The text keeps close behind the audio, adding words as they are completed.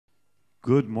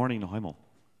Good morning nog eenmaal.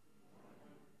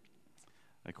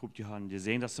 Ik hoop je hebben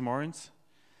gezien dat morgens.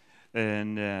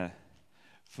 En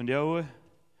van jou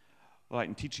wil ik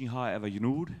een teaching hebben over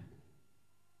Jnod.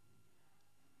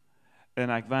 En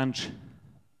ik wens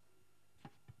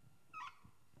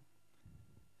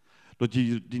dat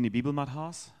je die Bibel met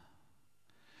hast.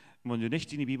 En wanneer je niet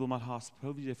die Bibel met hast,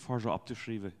 probeer je voor op te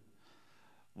schrijven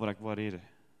wat ik wil reden.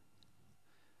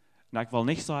 En ik wil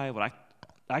niet zeggen wat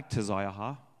ik te zeggen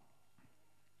heb.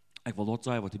 Ik wil dat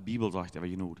zeggen wat de Bibel zegt over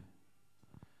Jnod.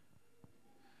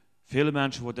 Viele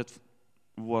mensen die dit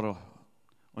worden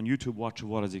op YouTube watchen,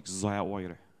 worden zich zeer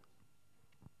oren.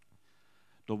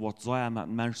 Dat wordt zeer met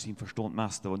mensen verstand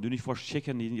mesten. Want du niet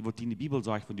verschikken, wat in de Bibel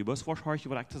zegt, want du wirst verscheuchen,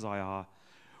 wat ik te zeggen habe,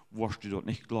 wirst du dat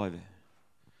nicht glauben.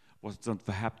 Was het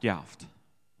verhebt jaft.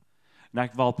 En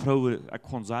ik wil proberen, ik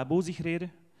kan zeer bozig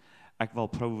reden. Ik wil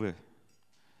proberen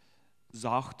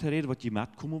zacht te reden, wat je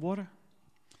met komen worden.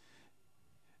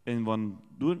 En wanneer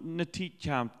du een tijd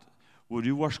komt, wo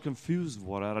du warst confused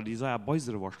worden, oder die sagen,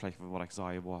 böse warst gleich, was ich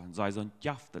sage, waren, sei so ein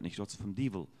Jaft, nicht, das ist vom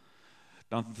Teufel.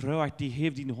 Dann frage ich die,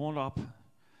 heb die Hand ab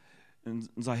und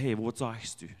sage, hey, was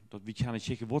sagst du? Dort, wie kann ich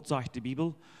checken, was sagt die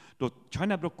Bibel? Dort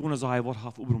keiner braucht gar nicht sagen, was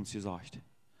hat Abrams gesagt.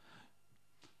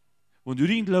 Wenn du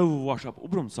den Glauben warst, ab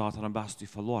Abrams sagt, dann bist du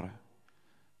verloren.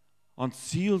 Und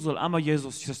Ziel soll immer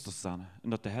Jesus Christus sein. Und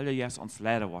dass der Heilige Jesus uns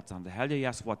Lehrer wird sein. Der Heilige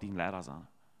Jesus wird dein Lehrer sein.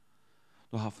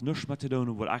 Du hast nichts mehr zu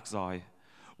tun, was ich sage.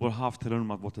 Wat heeft te doen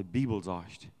met wat de Bijbel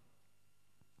zegt.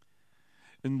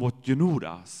 En wat Jnod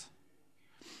is.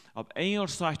 Op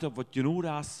Engels zegt het wat Jnod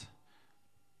is.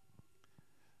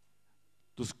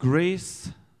 Dus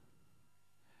grace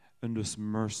en dus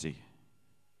mercy.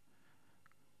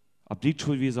 Op dit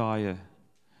wil we zeggen.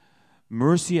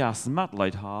 Mercy is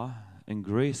medleid ha en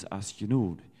grace is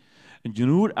Jnod. En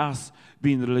Jnod is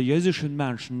bij een religieuze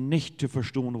mensen niet te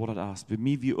verstaan wat het is. Bij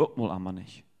mij wie ook mal allemaal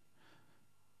niet.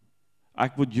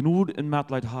 Ik word Jnod en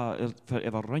medleid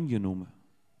even reingenomen.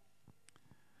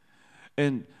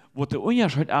 En wat de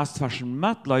onderscheid is tussen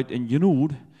medleid en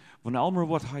Jnod, wanneer allemaal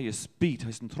wat hij je speed, hij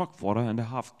is een truck voor en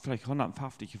hij heeft vielleicht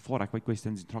 150 gefahren, ik weet niet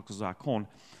of hij truck zo zeggen kan.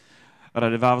 Oder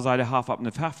de waar zei, hij heeft op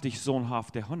een 50 zo'n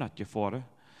heeft hij 100 gefahren.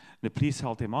 En de politie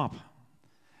houdt hem op.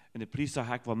 En de politie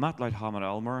zegt, ik wil medleid hebben met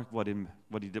allemaal, ik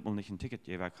wil die dit mal niet een ticket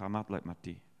geven, ik ga medleid met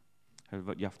die. Hij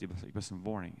heeft die een beetje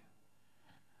warning.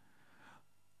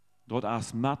 Dat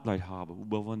als medleid hebben,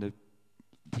 maar wanneer de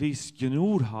politie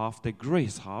Jnod heeft, de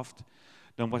grace heeft,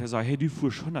 dan wordt hij zeggen, hey, du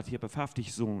voerst 100, hier heb 50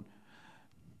 zo'n.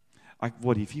 Ik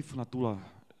wil die $500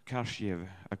 cash geven,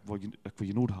 ik wil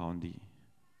Jnod hebben die.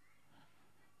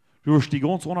 Du hast die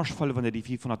ganz anders vallen, wenn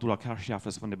die $500 cash geeft,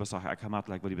 als wanneer je zegt, ik ga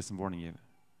medleid, ik wil die een beetje warning geven.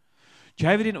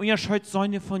 Jij wil den onderscheid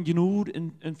zijn van Jnod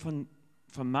en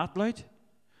van medleid?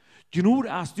 Jnod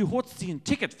als du hast die een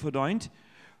ticket verdient,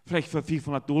 vielleicht für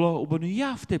 $500, aber nu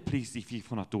jaft der Preis die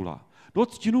 $500. Das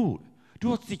ist Jnod.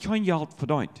 Du hast dich kein Geld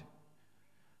verdient.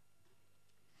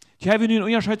 Ich habe nun einen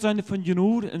Unterschied sein von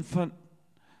Jnod und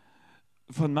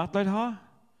von Medleid haben.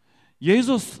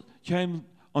 Jesus kam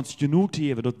uns Jnod zu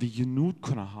geben, dass wir Jnod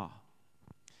können haben.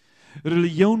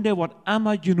 Religion, der wird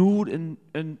immer Jnod in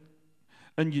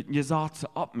Gesetze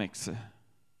abmixen.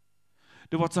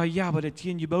 Der wird sagen, ja, aber der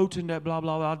 10 Gebote, der bla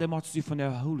bla bla, der machst du von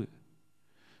der Hölle.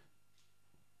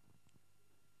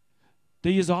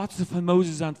 Die Gesetze von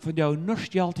Moses sind von jou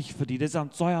nicht geldig für die, die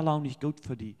sind sehr lang nicht gut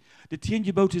für die. Die 10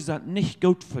 Gebote sind nicht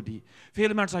gut für die.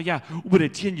 Viele Menschen sagen, ja, aber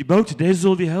die 10 Gebote, der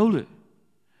soll die houden.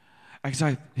 Ich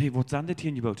sage, hey, was sind die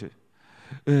 10 Gebote?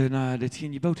 Na, die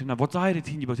 10 Gebote, na, was sagen die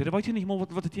 10 Gebote? Der weiß ja nicht mal,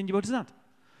 was die 10 Gebote sind.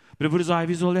 Aber der würde sagen,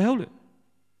 wie soll der houden?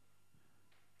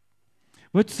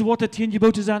 Weißt du, was die 10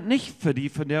 Gebote sind? Nicht für die,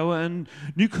 von der, und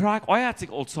nu krieg euer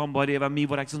sich all somebody über mich,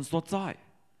 was ich sonst dort sage.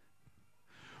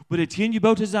 Aber die 10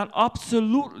 Gebote sind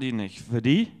absolut nicht für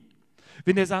die,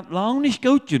 wenn die sind lang nicht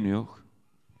gut genug.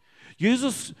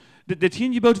 Jesus, die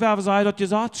 10 Gebote werden sagen, dass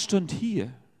gesagt stund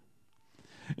hier.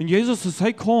 Und Jesus ist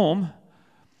hey kom,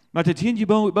 mit den 10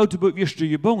 Gebote wirst du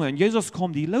gebunden. Und Jesus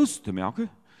kommt die loszumerken.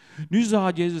 Nu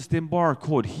sagt Jesus den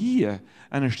Barcode hier,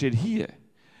 und er steht hier.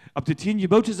 Ab die 10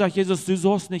 Gebote sagt Jesus, du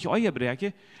sollst nicht Eier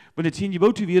brechen. Wenn die 10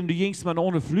 Gebote werden, du gingst mal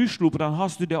ohne Flüschlupe, dann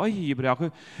hast du die Eier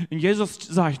gebrochen. Und Jesus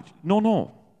sagt,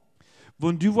 no.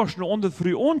 Wenn du was noch unter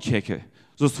früh anchecken,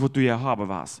 so was du ja haben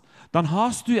was, dann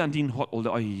hast du an den Hotel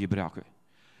der Eier gebrochen.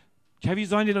 Ich habe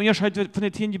gesagt, der Unterschied von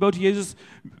den 10 Geboten, Jesus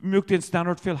mögt den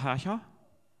Standard viel höher.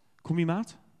 Komm ich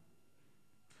mit?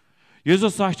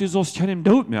 Jesus sagt, du sollst keinen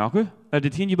Tod merken. Die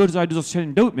 10 Gebote sagen, du sollst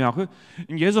keinen Tod merken.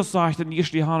 Und Jesus sagt in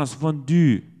 1. Johannes, wenn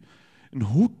du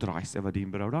einen Hut trägst über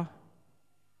den Bruder,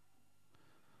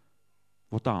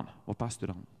 was dann? Was passt du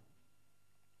dann?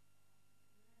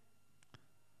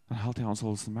 dann hält uns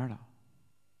alles in Mörder.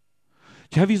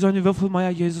 Ja, wie sollen wie viel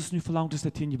mehr Jesus nu verlangt ist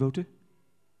der 10 Gebote?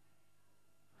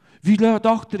 Wie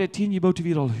dachte der 10 Gebote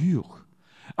wieder hoch?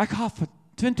 Ich habe vor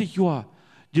 20 Jahren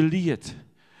gelehrt,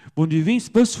 wenn du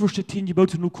wenigstens bis für die 10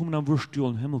 Gebote nu kommen, dann wirst du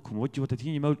in den Himmel kommen. Weißt du, was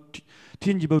die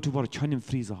 10 Gebote waren? Keinem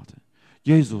frei sagte.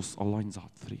 Jesus allein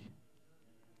sagt frei.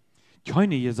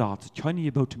 Keine gesagt, keine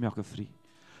Gebote mehr frei.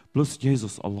 Bloß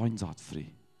Jesus allein sagt frei.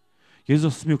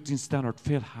 Jesus mögt den Standard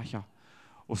viel höher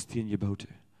als 10 Gebote.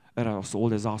 Aus all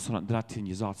der 613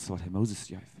 Gesetze, was Moses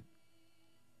gab.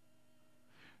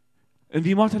 Und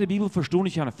wie macht die Bibel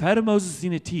verständlich an? Vor Moses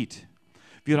seine Zeit,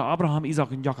 wie Abraham,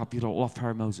 Isaac und Jakob, wie alle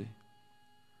vor Moses.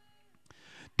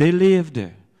 Die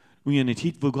lebte in einer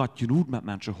Zeit, wo Gott Jnod mit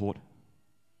Menschen hat.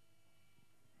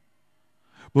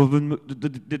 Das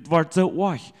war so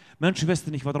arg. Menschen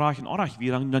wussten nicht, was reich und arg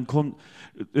war. Und dann kommt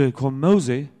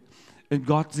Mose. Und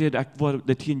Gott sagt, ich will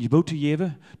die 10 Gebote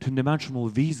geben, um den Menschen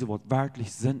mal wissen, was wirklich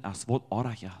Sinn ist, was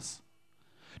arg ist.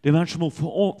 Die Menschen mal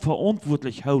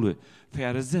verantwortlich halten für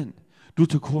ihren Sinn. Du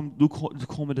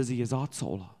kommen diese Gesetze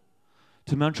alle.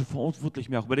 Die Menschen verantwortlich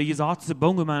machen. Bei den Gesetzen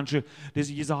bauen Menschen,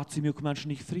 diese Gesetze machen Menschen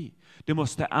nicht frei. Die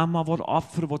mussten immer was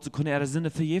opfern, was sie ihre Sinne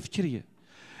verjährt kriegen.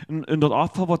 Und das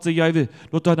Opfer, was sie geben,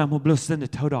 das hat einmal bloß Sinne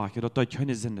taudagen, das hat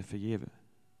keine Sinne vergeben.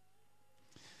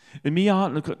 In mir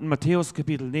hat in Matthäus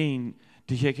Kapitel 9,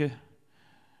 die Hecke.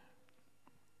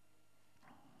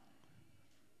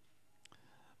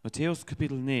 Matthäus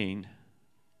Kapitel 9,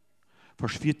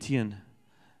 Vers 14.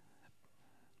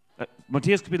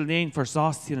 Matthäus Kapitel 9, Vers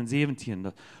 16 und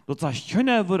 17. Dort sagt,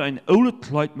 keiner wird ein altes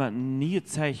Kleid mit nie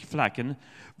Flecken,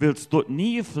 willst dort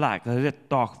nie Fleck, das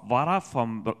doch war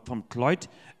vom Kleid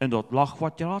und dort Loch,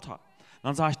 was gerät hat.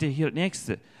 Dann sagt er hier das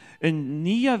nächste. In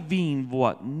nie Wien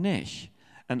wird nicht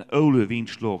ein oude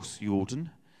Wienschlogs joten,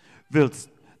 willst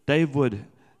die wird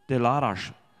de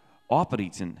Larasch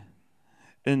abrieten,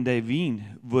 und die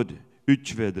Wien wird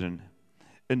uitschwederen,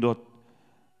 und dort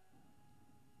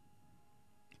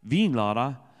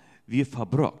Wienlader wird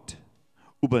verbrucht.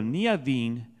 Über nie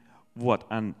Wien wird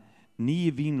an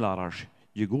nie Wienladers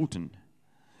gegoten,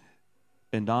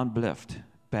 und dann bleibt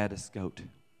beides gut.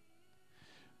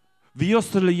 Wie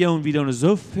ist die Leon wieder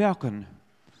so verken,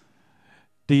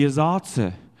 die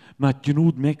Gesetze mit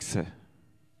Jnod mixen.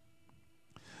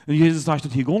 Und Jesus sagt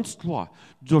das hier ganz klar,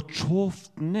 das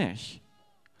schafft nicht,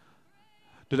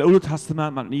 das Alte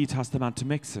Testament mit dem Neuen Testament zu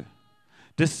mixen.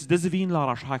 Diese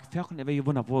Wienlader schreibt verken, er wird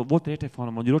wundern, was redet er von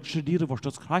ihm? Und die Leute studieren, was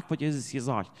das kriegt, was Jesus hier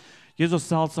sagt. Jesus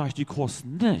selbst sagt, die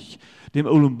kosten nicht dem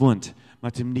Alten Bund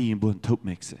mit dem Neuen Bund zu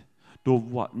mixen.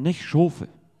 Du wirst nicht schaffen.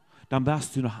 Dann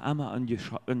bist du noch einmal in die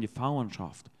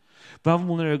Gefangenschaft. Wenn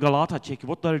wir in die Galater checken,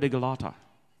 was ist die Galater?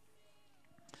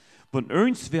 Wenn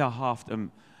irgendwer haft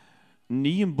im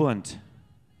Neuen Bund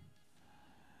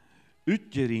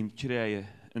uitgeriemt krijgen,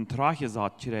 een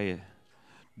traaggezaad krijgen,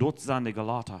 dort zijn die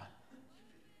Galater.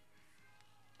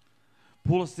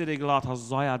 Paulus zei die Galater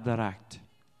sehr direkt.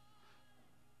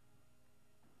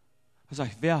 Hij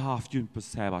zegt, wer haft jullie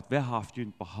besebert, wer haft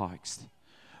jullie behaagst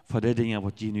voor die dingen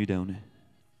wat je nu doen?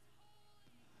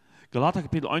 Galater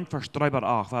kapitel 1 vers 3 bis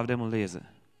 8, waar we dat mal lesen.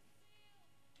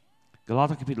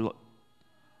 Galater kapitel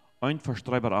 1 vers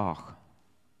 3 bis 8.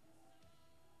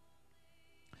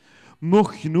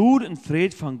 Mocht Gnade en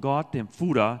Friede von Gott, dem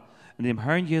Vater, und dem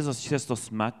Herrn Jesus Christus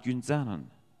mit uns sein.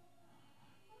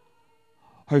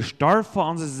 Er starb für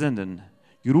unsere Sünden,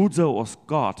 gerade so als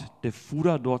Gott, der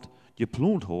Vater dort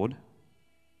geplant hat,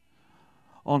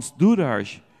 uns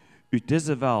dadurch aus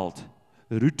dieser Welt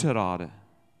rauszuraten.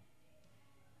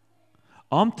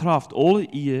 Trifft alle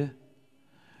ihr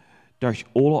durch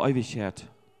alle Ewigkeit.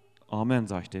 Amen,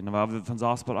 sagt er. Dann waren wir von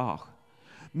 6 bis 8.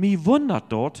 Mich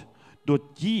wundert dort, dass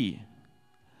die,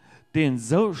 den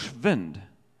so schwind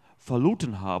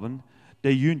verloren haben,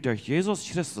 der jünt durch Jesus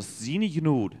Christus seine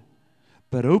Gnade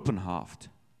berufen hat,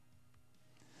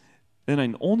 in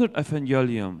ein anderes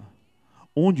Evangelium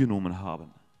angenommen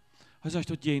haben. Er sagt,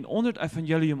 dass die ein anderes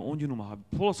Evangelium angenommen haben.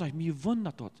 Paulus sagt, mich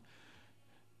wundert dort.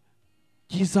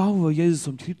 Die sauber Jesus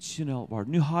am Christenel war.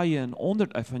 Nu habe ich ein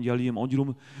anderes Evangelium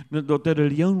angenommen, dass der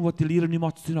Religion, was die Lehrer nicht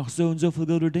macht, noch so und so viel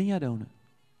gute Dinge tun.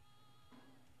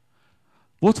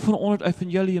 Was für ein anderes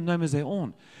Evangelium nehmen sie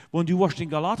an? Wenn du den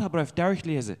Galaterbrief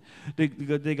durchlesen,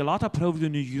 der Galaterbrief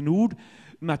ist nicht genug,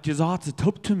 mit Gesetzen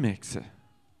top zu mixen.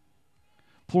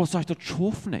 Paulus sagt, das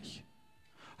schafft nicht.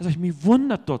 Er sagt, mich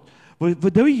wundert dort, wo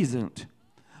die sind.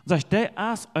 Er sagt,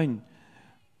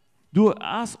 du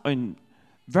hast ein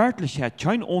Wirklichkeit,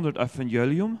 kein anderes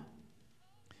Evangelium,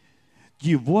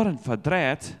 die wurden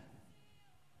verdreht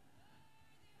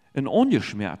und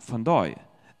ungeschmerzt von dir,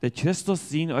 der Christus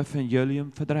sein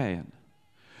Evangelium verdrehen.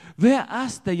 Wer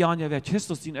ist der Janja, wer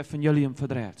Christus sein Evangelium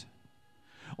verdreht?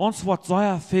 Uns wird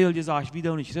sehr viel gesagt, wie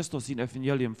du nicht Christus sein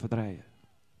Evangelium verdrehen.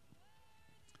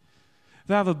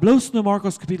 Wer wir bloß nur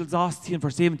Markus Kapitel 16,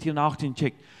 Vers 17 und 18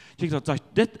 checkt, dat sagt,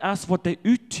 dit is wat de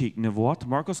uittekenen wordt,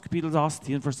 Markus Kapitel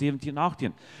 16, Vers 17 und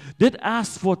 18. Dit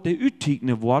is wat de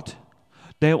uittekenen wordt,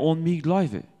 die aan mij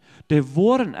geloven. Die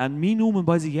woorden aan mij noemen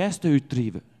bij zich eerst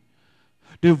uitdrijven.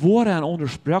 Die woorden aan onder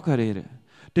spraken reden.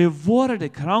 Die woorden de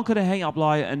kranken de heen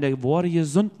opleiden en die woorden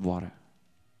gezond worden.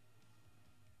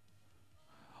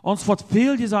 Ons wordt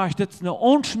veel gezegd, dit is een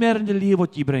onschmerende leer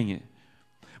wat je brengt.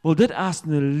 Wel, dit is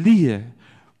een leer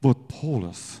wat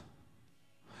Paulus,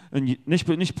 en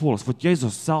niet Paulus, wat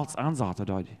Jezus zelfs aanzette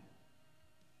dort.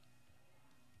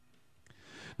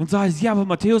 Dan zei ze, ja,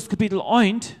 bij Matthäus Kapitel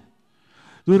 1,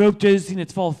 toen roept Jezus in het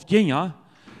 12 jaar,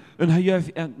 en hij heeft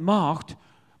het macht,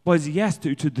 bij ze eerst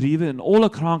uit te drijven, en alle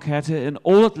krankheden, en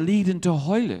al het lijden te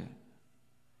huilen.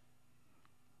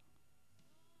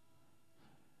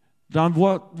 Dan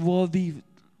wordt wie,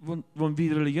 wanneer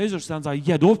we religieuzer zijn, zeggen,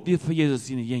 ja, dat wordt voor Jezus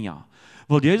zijn jünger.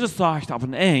 Weil Jesus sagt auf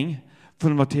den Eng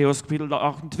von Matthäus Kapitel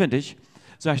 28,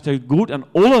 sagt er, Gott an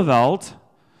alle Welt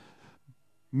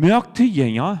merkt die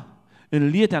Jünger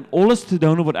und lehrt an alles zu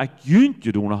tun, was ich jüngst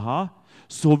getan habe,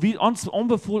 so wie uns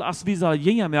unbefohlen, als wir sollen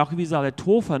Jünger merken, wir sollen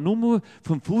Tor vernommen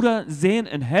vom Vater sehen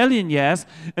in Heiligen Jes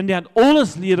und der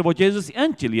alles lehren, was Jesus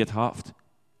entgelehrt hat.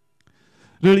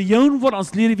 Religion wird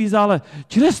uns lehren, wir sollen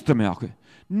Christen merken.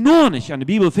 Noch nicht. An der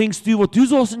Bibel fängst du, was du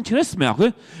sollst in Christ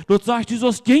merken, dort sagst du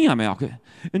sollst Jünger merken.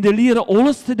 In der Lehre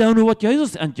alles zu tun, was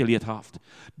Jesus entgelehrt hat.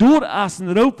 Dort ist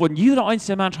ein Raub, was jeder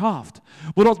einzelne Mensch hat.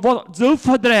 Wo das wird so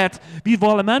verdreht, wie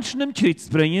wollen Menschen im Christ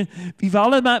bringen, wie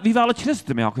wollen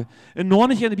Christen merken. Und noch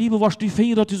nicht in der Bibel, was du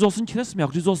fängst, dass du sollst in Christ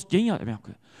merken, du sollst Jünger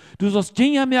merken. Du sollst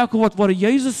Jünger merken, was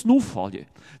Jesus nur folgt.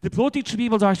 Die plotische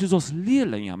Bibel sagt, du sollst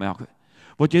Lehrlinge merken,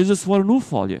 was Jesus nur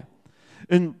folgt.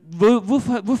 Und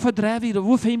wo verdreht wir,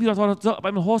 wo fehlen wir das, was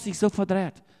beim Haus sich so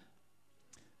verdreht?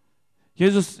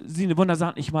 Jesus, seine Wunder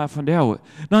sind nicht mal von der Höhe.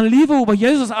 Dann liebe über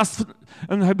Jesus, als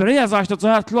in Hebräer sagt, das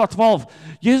sagt klar 12,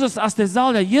 Jesus als der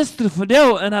Saal der Jester von der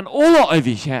Höhe und an alle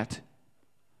Ewigkeit.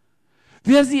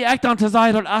 Wer sie echt an der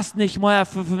Seite das ist nicht mal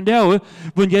von der Höhe,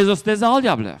 wenn Jesus der Saal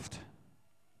ja bleibt.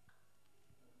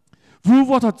 Wo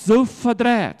wird das so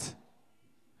verdreht?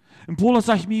 Und Paulus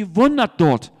sagt, mir wundert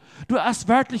dort, du hast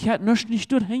Wirklichkeit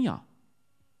nicht durchhängen.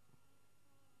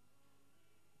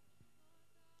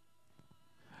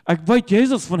 Ich weiß,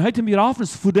 Jesus von heute mir auf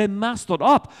ist, von dem Mast dort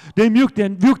ab. Der wirkt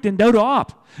den dort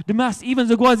ab. Der Mast even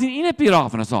sogar sein inne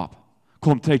Begrafenis ab.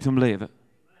 Kommt zurück zum Leben.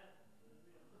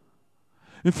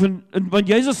 Und wenn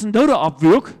Jesus den dort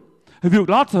abwirkt, er wirkt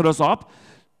Lazarus ab,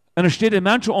 und es steht, die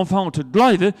Menschen anfangen zu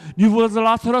glauben, nu wollen sie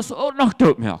Lazarus auch noch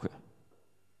tot merken.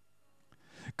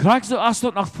 Kriegst du erst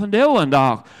dort noch von der einen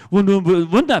Tag, wo nur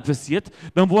ein Wunder passiert,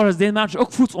 dann wollen den Menschen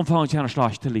auch Fuß anfangen, zu einer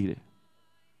schlechten Liebe.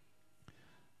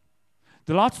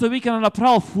 De laatste weekend in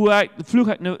april vloog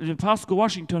ik naar Pasco,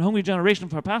 Washington, Hungry Generation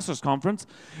for Pastors Conference.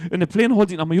 En de plan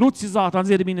had ik naar mijn roots gezegd. Dan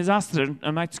zei mijn disaster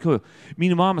in Mexico.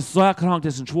 Mijn mama is zo krank,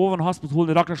 dat is in Schwoven Hospital.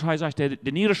 De dokter zei,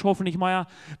 de nieren schoffen niet meer.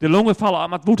 De longen vallen aan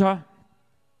met water.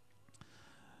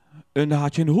 En daar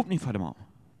had je een hoop niet voor de man.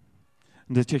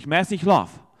 En dat je meest niet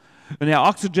laf. En de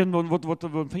oxygen, wat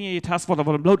een vinger getest wordt,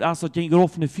 wat een bloed is, dat je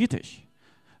geroffen naar 40.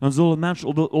 Dan zullen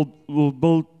mensen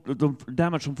al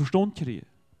damage om verstand krijgen.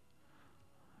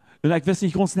 En ik wist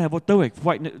niet ganz snel, wat doe ik?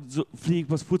 Vlieg ik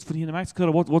was voets van hier naar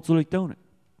Mexico, wat zal ik doen?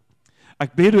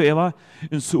 Ik ben er even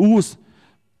in Soos,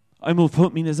 eenmaal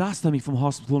vond mijn zaster mich vom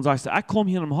Hospital und sagte, ich komme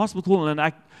hier im Hospital und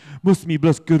ich musste mich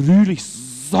bloß gerührig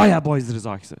sehr beusen,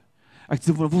 sagte sie. Ich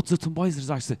sagte, wo zum Beusen,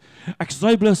 sagte sie. Ich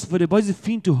sei bloß für die Beusen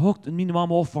fein zu hoch und meine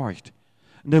Mama aufwacht.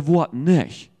 Und der Wort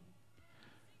nicht.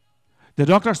 Der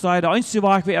Doktor zei, der einzige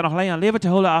Weg, wie noch länger leben zu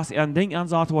holen, als ein Ding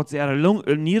ansagt, was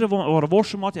Nieren oder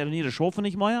waschen hat, Nieren schaffen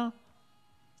nicht mehr.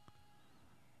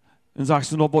 Dann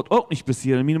sagst du, das wird auch nicht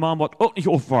passieren. Meine Mama wird auch nicht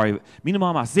aufwachen. Meine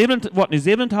Mama wird nicht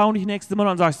 7 Tage nicht nächste Mal.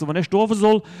 Dann sagst du, wenn er sterben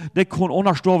soll, der kann auch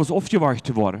noch sterben, so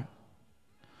aufgewacht werden.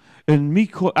 Und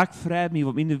ich frage mich,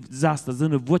 was meine Saster so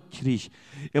eine Wut kriegt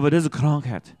über diese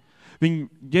Krankheit.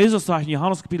 Wenn Jesus sagt in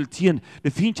Johannes Kapitel 10,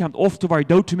 der Feind kommt oft, weil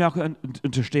dood zu merken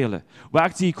und zu stehlen. Aber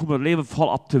ich sehe, ich komme das Leben voll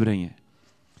abzubringen.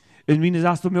 Und meine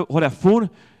Saster hat erfahren,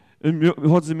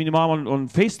 hat sie meine Mama on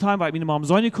FaceTime, weil meine Mama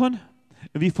sein kann.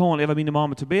 Und wir fangen über meine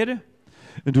Mama zu beten.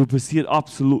 Und du passiert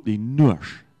absolut nichts.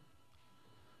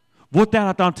 Was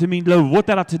hat dann zu mir glauben?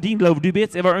 Was hat zu dir glauben? Du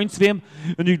betest über irgendwem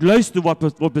und du glaubst,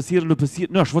 was passiert und du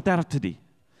passiert nichts. Was hat zu dir?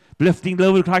 Blijft die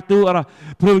glauben, krijgt du, oder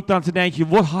probeer ik dan te denken,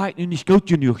 wat ga ik nu niet goed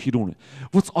genoeg gedaan?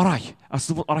 Wat is aardig? Als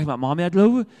du wat aardig met mama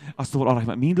glauben, als du wat aardig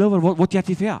met mij glauben, wat jij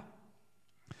te ver?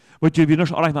 Want je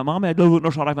niet alleen met mama geloven,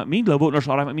 niet alleen met mij geloven, niet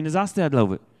alleen met mijn zuster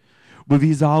geloven. Maar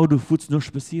wie zou du voets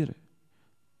niet passeren?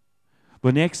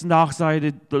 Maar nächsten Tag zei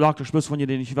de dokter, spus van je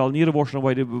die niet wel neerworstelen,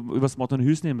 weil je was met een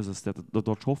huis nemen,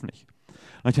 dat schoft niet.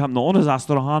 En ik heb een andere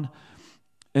zuster gehad,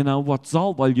 en dan wat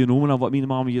zalbal genomen, en wat mijn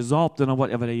mama gezalbt, en dan wat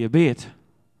er je beet.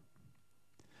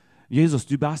 Jezus,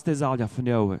 du bist der Salja von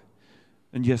jou,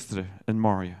 en gisteren, en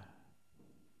morgen.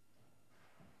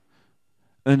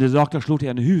 En de dokter sloot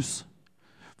in een huis.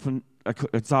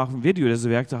 Ik zag een video, dat ze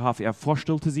werkte, heeft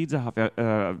voorstel te zien, ze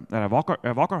heeft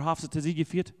wakker heeft ze te zien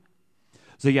gevierd.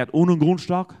 Ze had ohne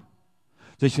Grundstock,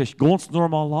 ze heeft ganz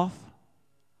normaal af.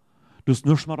 Dus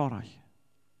niks meer erreicht.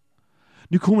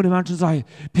 Nu komen de mensen en zeggen,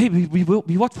 hey,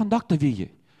 wie wat van dokter wil je?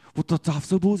 Want dat heeft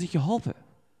zo boos geholpen.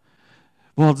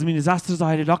 Want mijn zuster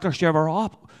zei, de dokter sterft weer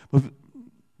op.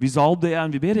 Wie zalbde er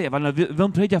en wie bidde er? Want wil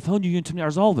een prediker van je te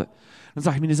meer zalven. Dan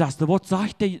zegt mijn zuster, wat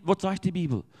zegt de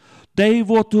Bibel? Die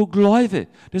wordt du geloven.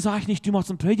 Dat zeg ik niet, du moet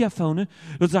een prediker van.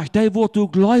 Dat zegt, die wordt du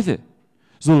geloven.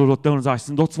 Zullen we dat doen? Dan zegt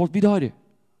ze, dat is wat bedoelen.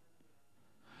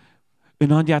 En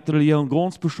dan gaat er een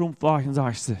ganz bestimmt vragen en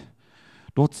zegt ze,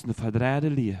 dat is een verdreide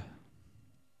leer.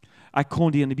 Ik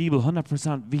kon die in de Bibel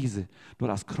 100% wijzen, dat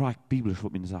is correct biblisch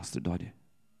wat mijn zuster deed.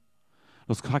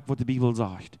 Dat is correct wat de Bibel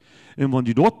zegt. En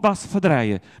wanneer je dat was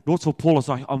verdrehen, dat is wat Paulus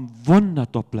zegt, am Wunder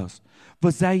dat bloß.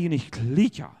 We zijn je niet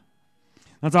klicher.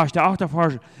 Dan zegt de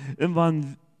achtervers, en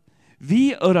wanneer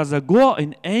wie oder sogar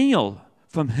een engel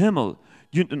vom Himmel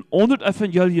die een ander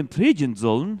evangelium predigen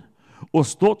zullen,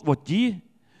 als dat wat die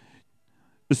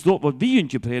is dat wat wir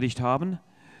gepredigt haben,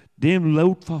 dem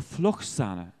laut verflucht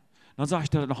zijn. Dan zeg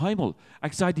ik nog eenmaal,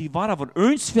 ik zei die waren van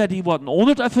ons voor die wat een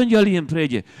ander evangelium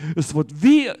predigen, is wat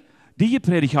wir die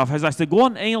gepredigt hebben. Hij zegt, de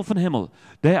gewoon engel van Himmel,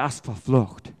 der is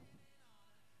verflucht.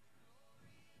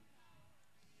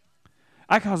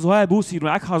 Ik ga zo boos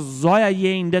hier, ik ga zo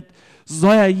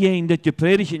je dat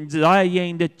gepredigt en zo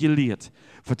je dat geleerd.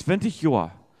 Voor 20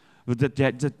 jaar.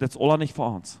 Dat is alles niet voor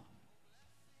ons.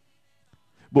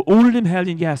 Maar ohne den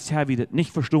Heiligen Geist hebben wir das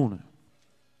nicht verstanden.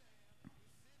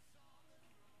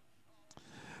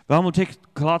 Wir haben uns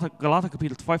Galater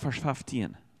Kapitel 2, Vers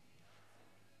 15.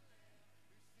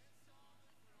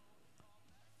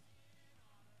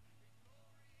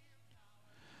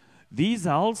 Wie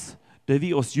selbst, der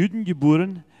wir aus Juden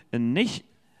geboren und nicht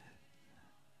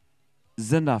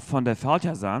Sünder von der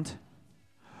Falscher sind,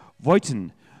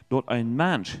 wollten, dass ein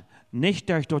Mensch nicht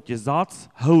durch das Gesetz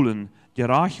holen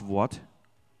gerecht wird,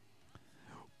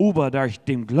 aber durch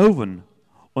den Glauben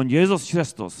an Jesus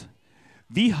Christus.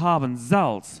 Wir haben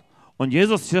selbst an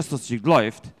Jesus Christus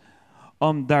geglaubt,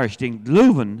 durch den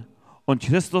Glauben an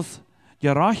Christus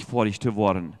gerechtfertigt zu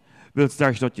werden. Weil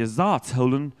durch das Gesetz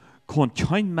holen, kann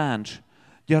kein Mensch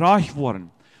gerecht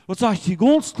werden. Dat zegt hij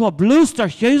ganz klar, bloß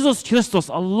durch Jesus Christus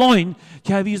allein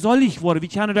kann wir selig werden. Wir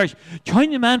können durch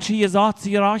keine Menschen Gesetze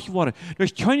gerecht werden.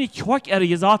 Durch keine Kirche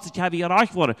Gesetze können wir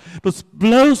gerecht werden. Das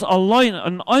bloß allein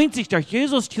und einzig durch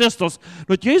Jesus Christus.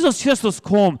 Dass Jesus Christus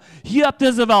kam hier auf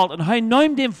diese Welt und er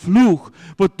nahm den Fluch,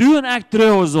 was du und ich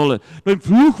trauen sollen. Den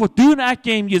Fluch, was du und ich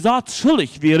dem Gesetz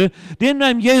schuldig wäre, den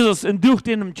nahm Jesus und durch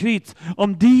den im Kreuz,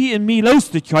 die in mir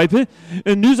loszukaufen.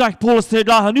 Und nu sagt Paulus,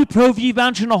 nu probieren wir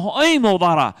Menschen noch einmal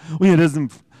waren. Und je diesen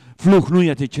Fluch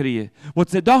nu te kriegen. Wat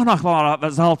ze doch nog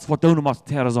waren, zelfs wat doen met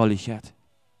de zaligheid.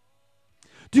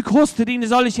 Du kostet in de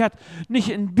zaligheid niet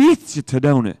een beetje te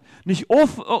doen. Niet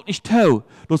of, ook niet touw.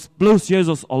 Dat is bloos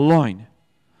Jezus alleen.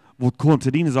 Wat kon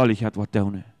te die zaligheid wat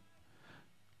doen.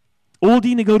 Al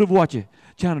die goede woordje,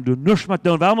 kunnen du niets met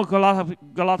doen. We hebben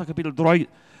Galater kapitel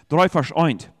 3 vers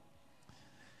 1.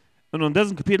 En in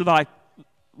diesem kapitel war ich,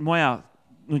 naja,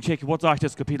 nun checken, was sagt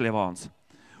das Kapitel über uns.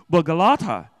 Aber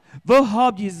Galater, wo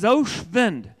habt ihr so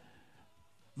Schwind?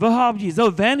 Wo habt ihr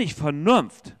so wenig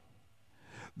Vernunft?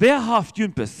 Wer hat ihr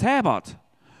besäbert,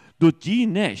 dass die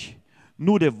nicht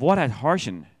nur die Wahrheit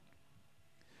herrschen?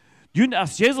 Die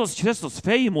als Jesus Christus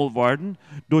fähig worden,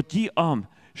 dass die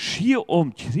schier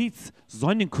Kreuz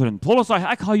sein können. Paulus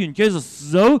sagt, ich habe Jesus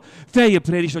so fähig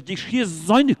gepredigt, dass ich schier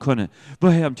sein können, wo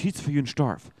am Kreuz für ihn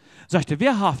starb. Sagte,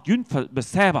 wer hat ihn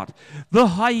besäbert? Wo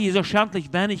hat ihr so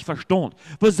schändlich wenig verstanden?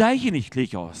 Wo seid ihr nicht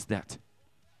gleich aus das?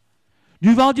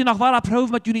 Nu wollt ihr noch weiter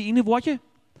proben mit jullie ene woordje?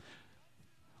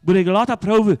 Bij de Galater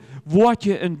proben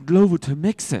woordje en geloven te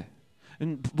mixen.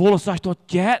 En Paulus sagt, dat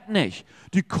gaat niet.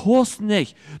 Du kannst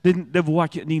nicht de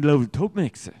woordje en die geloven te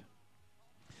mixen.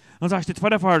 Dan sagt de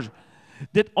tweede vers,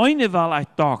 dit eine wil ik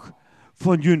toch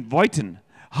van jullie weten.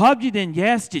 Habt ihr den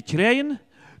Geist gekregen,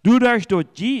 doordat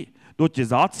je durch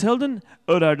Gesetz hielten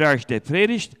oder durch die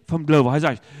Predigt vom Glauben. Er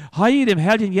sagt, habe ich dem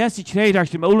Heiligen Geist gekriegt durch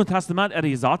dem Alten Testament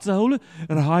Gesetz zu holen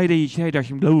oder habe ich die gekriegt durch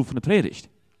den Glauben von der Predigt?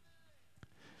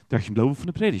 Durch den Glauben von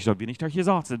der Predigt, das bin ich durch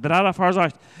gesagt. Der dritte Vers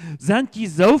sagt, sind die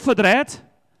so verdreht,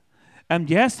 und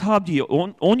jetzt habt ihr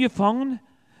angefangen,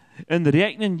 und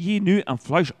rechnen die nu am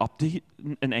Fleisch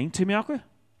in eng zu merken?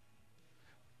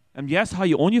 Und jetzt habt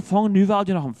ihr angefangen, nu wollt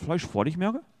ihr noch am Fleisch fertig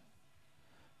merken?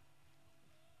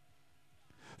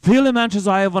 Viele Menschen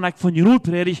sagen, wenn ich von Jnod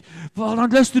predige, well,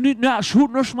 dann lässt du nicht,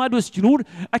 schut nicht mal durch Jnod,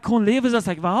 ich kann leben, was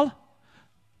ich will.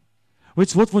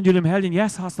 Weißt du, was, wenn du den Helden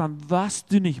jetzt hast, dann wirst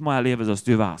du nicht mal leben, was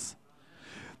du warst.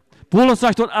 Paulus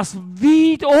sagt dort, es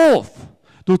weit auf,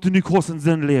 dass du nicht kurz in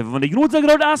Sinn leben. Wenn die Jnod sagt,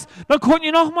 das, dann könnt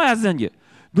ihr noch mehr Sinn.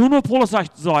 Nur Paulus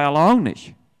sagt, so lang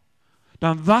nicht.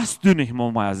 Dann wirst du nicht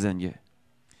mehr Sinn.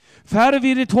 Verder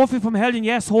wie die Toffe vom Helden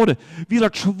jetzt heute, wie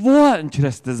das schwor in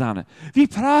Christus sein. Wie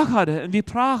prachade, und wie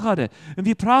prachade, und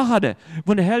wie prachade.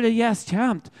 Wenn der Helden jetzt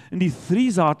kommt, in die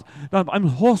Friesart, dann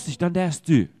einmal hörst dich, dann derst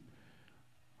du.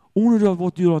 Ohne das,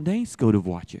 was du dann denkst, gute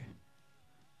Worte.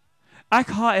 Ich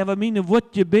habe aber meine Worte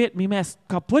gebeten, mir meist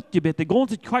kaputt gebeten, der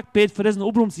ganze Quackbet für diesen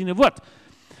Abrams seine Wort.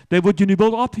 Der wird ja nicht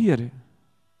bald abhören.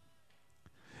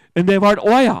 Und der wird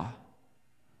euer.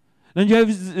 Dann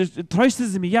trösten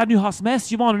sie mich, ja, nu hast du Mess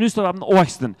gewonnen, nu ist das am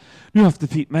Osten. Nu hast du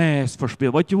viel Mess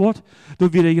verspielt. Weißt du was?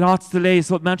 Da wird der Gradste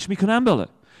lesen, was Menschen mich können anbilden.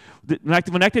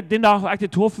 Wenn ich den Tag die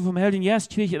Taufe vom Helden jetzt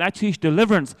kriege, und ich kriege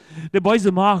Deliverance, der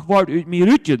böse Macht wird mir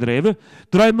rausgedreven.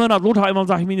 3 Monate later einmal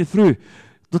sage ich mir nicht früh,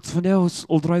 das von der aus,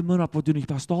 3 Monate, wo du nicht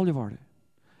Pastor geworden.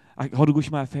 Ich hatte gut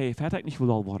mal fertig nicht wohl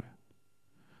geworden.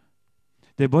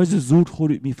 Der böse Sud, wo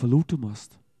du mich verluten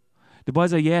musst. Der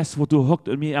böse Yes, wo du hockt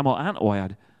und mir einmal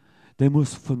aneuert. Der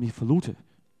muss von mir verluten.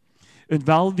 Und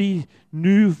weil wir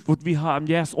nu, was wir haben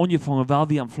jetzt angefangen, weil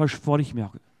wir am Fleisch fertig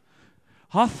merken.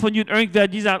 Hast von ihnen irgendwer,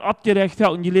 die sind abgerecht wird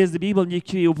und die lesen die Bibel und die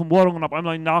kriegen auf Morgen und auf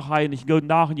einmal nachher und ich gehe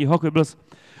nach und die hocken bloß.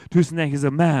 Tussen denken sie,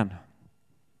 man,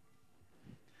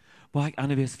 war ich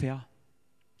angewiesen fair?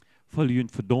 Voll ihnen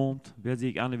verdammt, wer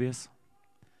sehe ich angewiesen?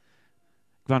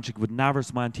 Ich wünsche, ich würde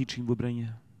nervös mein Teaching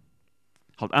bringen.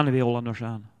 Halt angewiesen all anders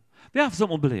an. Wer hat es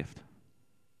unbelebt?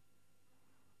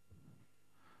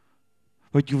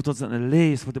 Weißt du, was das eine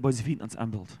Lees, was der bei sich ans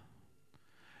Anbild.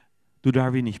 Du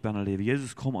darfst nicht bei leben.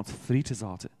 Jesus kommt als Friede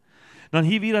sagte. Dann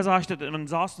hier wieder sagt er in den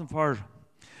 6. Vers,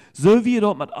 so wie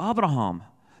dort mit Abraham,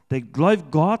 der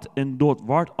glaubt Gott in dort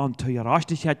Wort an die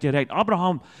Gerechtigkeit direkt.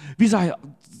 Abraham, wie sagt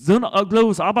so ein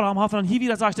Glauben Abraham hat, dann hier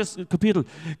wieder sagt das Kapitel,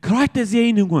 kriegt der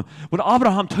Sehnungen, wo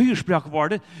Abraham teuersprach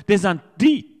wurde, das sind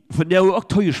die, von der auch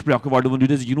teuersprach wurde, wenn du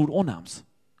das Jnod annimmst.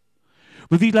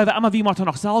 Und wie glauben immer, wie macht er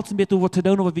noch Salz und Bitte, was zu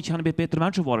tun, aber wie kann er bessere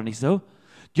Menschen werden, nicht so?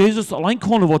 Jesus allein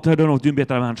kann, was er noch ein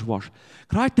bessere Mensch war.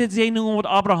 Kriegt die Sehnung, was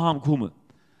Abraham kommen.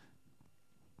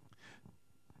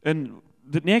 Und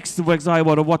das nächste, was ich sage,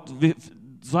 war, was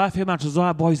so viele Menschen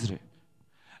so böse.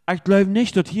 Ich glaube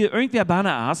nicht, dass hier irgendwer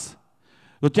Banner ist,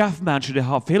 dass die Menschen, die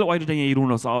haben viele Leute, die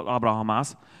tun, als Abraham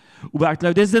ist. Aber ich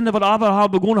glaube, das sind, was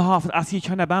Abraham begonnen hat, als hier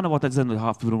keine Banner, was das sind,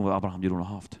 was Abraham tun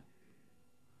hat.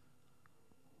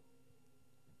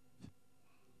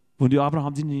 Und die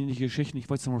Abraham sind in die Geschichte, ich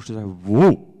weiß nicht,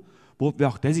 wo wer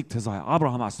auch der zu sagen,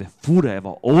 Abraham ist der Vater, er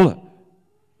war alle.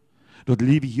 Dort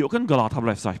lebe ich hier auch in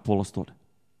Galater, sagt Paulus dort.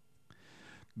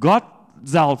 Gott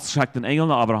selbst schickt den Engel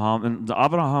nach Abraham, und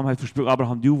Abraham hat versprochen,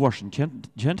 Abraham, du wirst ein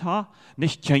Kind haben,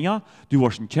 nicht Kinder, du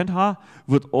wirst ein Kind haben,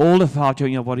 wird alle Vater,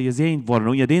 was ihr sehen wollen.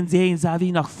 Und ihr den sehen, sei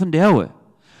wie nach von der. Und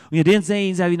ihr den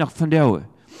sehen, sei wie nach von der.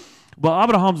 Aber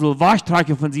Abraham soll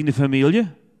Wahrstreichen von seiner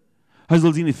Familie. Er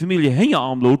soll seine Familie hängen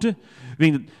anlassen,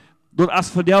 wegen dort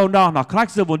erst von der und nach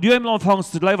kriegst du, wenn du im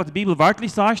anfängst zu glauben, was die Bibel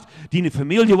wirklich sagt, deine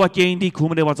Familie wird gehen, die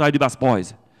kommen, die wird sagen, du bist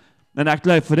Boys. Und ich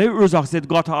glaube, für die Ursache sagt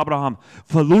Gott Abraham,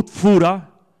 verlot Vater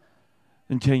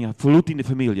in Kenia, verlot deine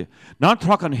Familie. Dann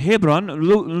trug an Hebron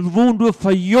und wohnte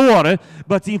für Jahre,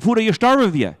 bis sein Vater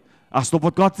gestorben wird. Ach, das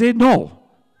was Gott sagt, no.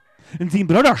 Und sein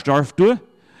Bruder starb durch.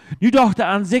 Nu dachte er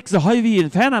an sich, so wie ein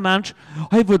ferner Mensch,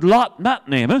 er wird Lot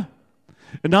mitnehmen.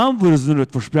 Und dann würde sie nicht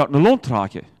versprochen Lohn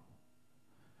tragen.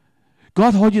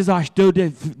 Gott hat gesagt, du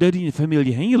deine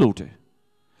Familie hingelassen.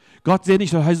 Gott sagt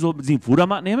nicht, dass er soll seinen Vater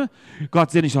mitnehmen.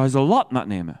 Gott sagt nicht, dass er soll Lot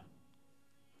mitnehmen.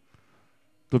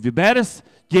 Dass wir beides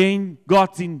gehen,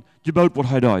 Gott sein Gebot,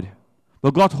 was er tut.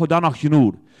 Weil Gott hat danach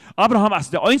genug. Abraham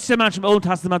ist der einzige Mensch im Alten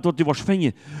Testament, der was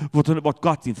finden, was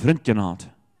Gott sein Freund genannt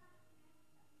hat.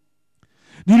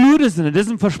 Die Leute sind, das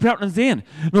sind versperrten Sehen.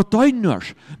 Nur dein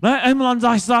nicht. Einmal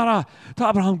sagt Sarah, da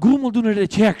Abraham, gummel du nicht in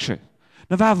die Kirche.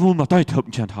 Dann werden wir noch dein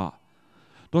Hüpfchen haben.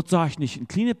 Dort sage ich nicht, ein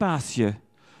kleines Basje,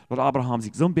 dort Abraham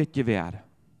sich so ein Bett gewährt.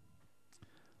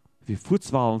 Wir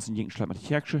furzwahlen uns in die Kirche mit der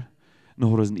Kirche, und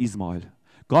dann hat es in Ismael.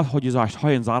 Gott hat gesagt,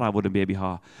 heu und Sarah wurde ein Baby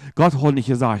haben. Gott hat nicht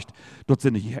gesagt, dort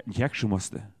sind die Kirche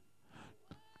musste.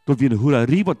 Dort wie eine Hurra,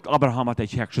 was Abraham hat der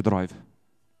Kirche drauf.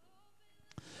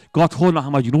 Gott holt noch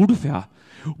einmal Jnod für.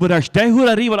 Aber der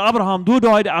Stehhulerie, was Abraham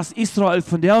durchdeute, als Israel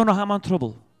von der noch einmal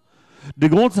Trouble. Die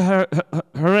ganze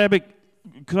Arabic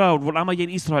Crowd, was einmal in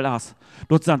Israel ist,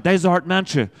 dort sind diese Art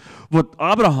Menschen, was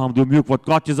Abraham durchmügt, was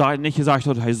Gott nicht gesagt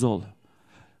hat, er soll.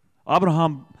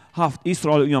 Abraham hat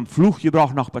Israel in ihrem Fluch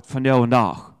gebraucht, nach von der und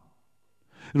nach.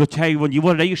 Und wenn die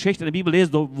die Geschichte in der Bibel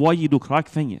lesen, wo du Krieg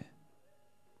fänge.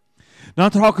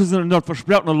 Dann tragen sie in das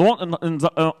versprochene Land in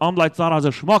Amleit Sarah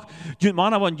so Schmack. Die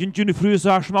Mann aber in die frühe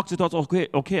Sache Schmack, sie dachte,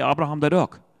 okay, Abraham der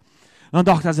auch. Dann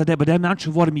dachte er, bei der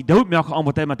Menschen wollen mich tot machen,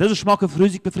 aber der mit diesem Schmack für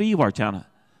sich befreit wird.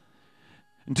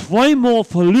 Und zweimal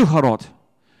verloren hat.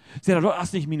 Sie hat das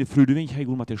ist nicht meine Freude, wenn ich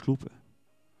gut mit der Schlupe.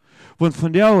 Und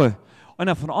von der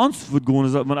einer von uns wird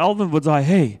gehen, wenn Alvin wird sagen,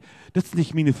 hey, das ist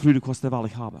nicht meine Freude, kostet der, was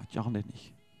ich habe. Ja,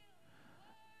 nicht.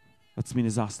 Das ist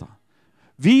meine Sache.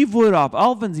 Wie würde ab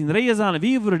Alvin sein Rehe sein,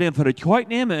 wie würde den für die Kirche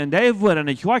nehmen und der würde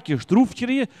eine Kirche gestruft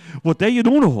kriegen, was der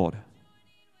getan hat.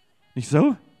 Nicht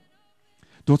so?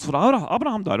 Dort von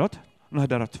Abraham da dort und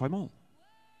hat er das zweimal.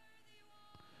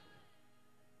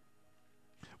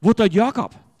 Wo hat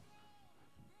Jakob?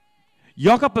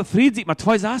 Jakob befriedet sich mit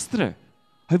zwei Sastern.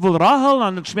 Er will Rahel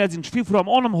und dann schmerzt ihn Spiel vor am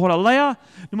Arm, hat er Lea,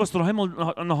 du musst noch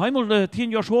einmal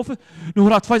 10 Jahre schaffen, nun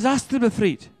hat er zwei Sastern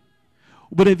befriedet.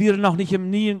 Aber der wird noch nicht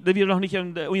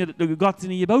Gott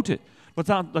seine Gebote. Das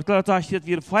sagt,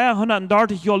 wir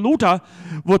 430 Jahre Luther,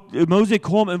 wo Mose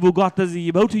kam und wo Gott diese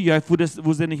Gebote gibt,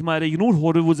 wo sie nicht mal die Jnod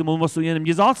hatte, wo sie mal was in ihrem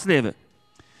Gesetz leben.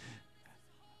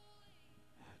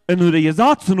 Und der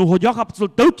Gesetz, hat Jakob so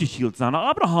totgeschillt sein.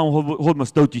 Abraham hat man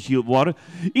totgeschillt worden.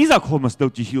 Isaac hat man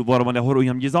totgeschillt worden, weil er hat in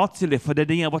ihrem Gesetz gelebt, für die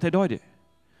Dinge, was er deutet.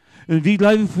 Und wir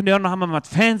glauben, von der haben wir mit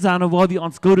Fans sein, wo wir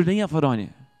uns gute Dinge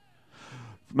verdienen.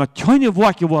 Mit keine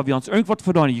Worte, wo wir uns irgendwas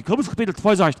verdienen. Jakobus Kapitel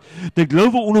 2 sagt, der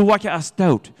Glaube ohne Worte ist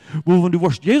tot. Wo wenn du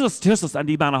wirst Jesus Christus an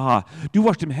die Beine haben, du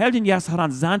wirst dem Helden Jesus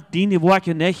heran, sind die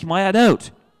Worte nicht mehr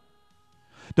tot.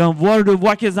 Dann wurde die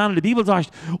Worte sein, die Bibel sagt,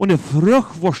 und der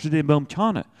Frucht wirst du den Baum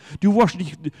tun. Du wirst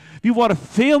nicht, wir waren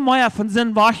viel mehr von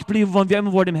Sinn wachgeblieben, wenn wir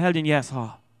immer dem Helden Jesus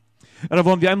haben. Oder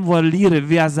wenn wir immer lernen,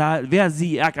 wer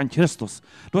sie ist an Christus.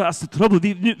 Das ist der Trouble.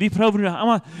 Wir probieren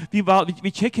immer,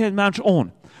 wir checken den Menschen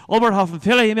an. Albert hat einen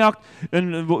Fehler gemerkt,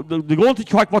 und die ganze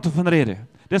Kirche wird davon reden.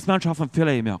 Das Mensch hat einen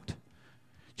Fehler gemerkt.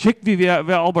 Checkt,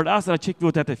 wer Albert ist, oder checkt,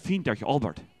 wie der Feind durch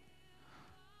Albert.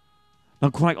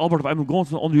 Dann kann ich Albert auf einmal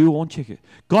ganz andere Augen anchecken.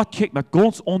 Gott checkt mit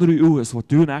ganz anderen Augen, was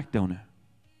du und ich tun.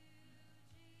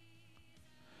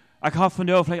 Ich habe von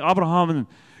der vielleicht Abraham und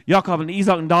Jakob und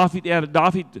Isaac und David,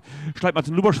 David schreibt mit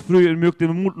den Lubersfrühen und mögt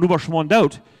den Luberschmann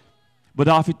dort. Aber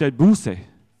David der Buße.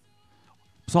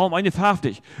 Psalm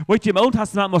 51. Weißt du, im Alten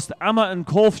Testament musste immer ein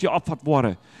Kalf geopfert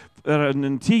werden,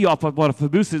 ein Tier geopfert werden für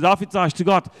Buße. David sagt zu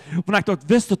Gott, wenn ich dort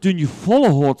wüsste, dass du nicht voll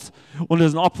hast und das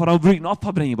ist ein Opfer, dann würde ich ein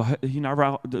Opfer bringen.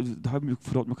 Aber da habe ich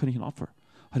gefragt, man kann nicht ein Opfer.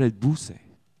 Er hat Buße.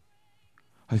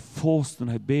 Er fasst und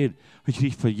er betet. Er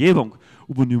kriegt Vergebung.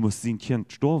 Aber nu muss sein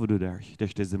Kind sterben durch das,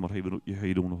 was er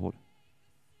getan hat.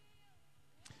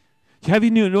 Ich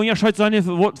habe nun ja schon seine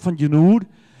Worte von Jnod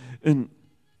in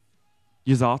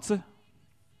Gesetze.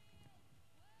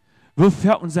 Wo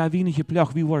fährt uns sehr wenig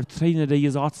Plach, wie wir Trainer der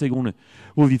Gesetze gehen,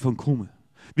 wo wir von kommen.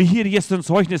 Wie hier gestern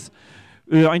Zeugnis,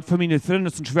 ein von meinen Freunden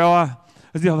ist ein Schwerer,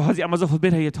 also hat sich einmal so viel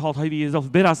Bitter geteilt, wie so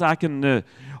viel Bitter sagen,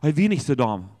 wenig zu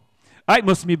da. Ich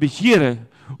muss mich bekehren,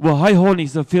 aber ich habe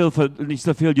nicht so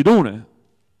viel getan.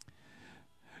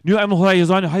 Nur einmal hat er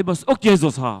gesagt, ich muss auch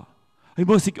Jesus haben. Ich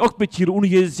muss sich auch bekehren, ohne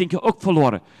Jesus denke ich auch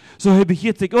verloren. So er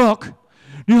bekehrt sich auch.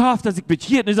 Nur hat er sich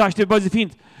bekehrt und sagt, bei sich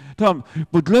Freund, Tom,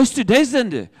 was löst du das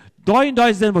Sünde? Dein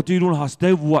Sünde, was du tun hast,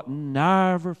 der wird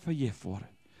never vergeben worden.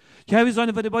 Ich habe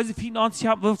gesagt, wenn du bei sich Freund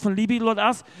anziehst, von Liebe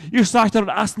ist, ich sage,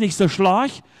 das ist nicht so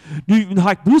schlecht. Nun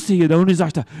hat Buße hier, und ich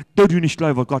sage, du nicht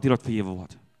glauben, was Gott dir dort vergeben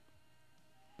wird.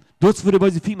 Das würde bei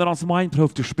sich Freund mit uns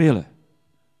Mindprof zu spielen.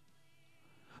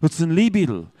 Das ist ein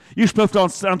Liebidel. Ich spreche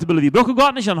uns an die Bilder, wir brauchen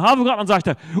Gott nicht, dann haben wir Gott und sagt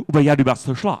er, aber ja, du bist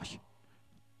so schlecht.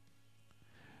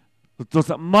 Das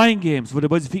sind mein Games, wo der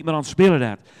bei sich mit uns spielen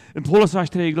hat. In Paulus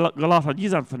sagt er, Galater, die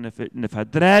sind von einer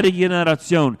verdrehte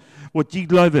Generation, wo die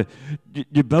glauben,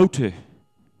 die Baute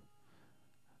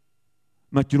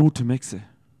mit Jnod zu mixen.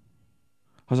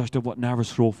 Er sagt, das wird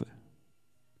nervös strafen.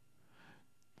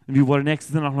 Und wir wollen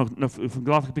nächstes Jahr noch von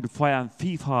Galater Kapitel 2 und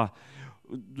 5 haben.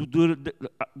 Ich würde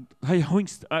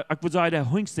sagen, der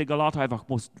höchste Galater einfach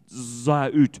muss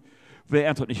sehr ut, wer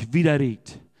er nicht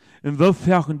widerregt. Und wo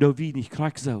fähren da wie nicht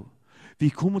krieg so. Wir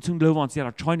kommen zum Glauben uns,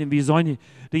 ja, das scheinen, wie solche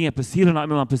Dinge passieren,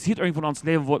 dann passiert irgendwo in uns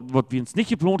Leben, was wir uns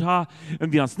nicht geplant haben,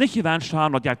 und wir uns nicht gewünscht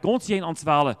haben, und ja, ganz in uns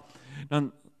wählen,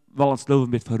 dann will uns Glauben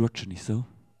mit verrutschen, nicht so?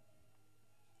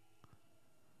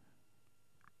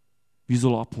 Wie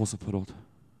soll oppassen für das?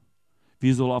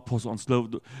 Wie soll oppassen ons geloof?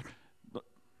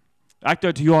 Ik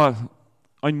dacht, ja,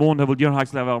 een maand wil je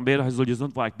haaks leven bidden, hij zal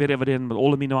gezond worden. Ik bid even in met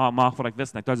alle mijn maag wat ik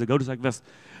wist. Ik dacht, zo goed als ik wist,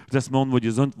 dat maand wil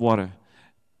gezond worden.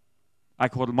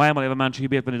 Ik had mehrmals even mensen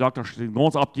gebeten, wenn die Doktor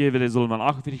ganz abgeben, die sollen man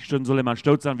 48 Stunden sollen man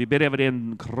stolz sein. Wie beten wir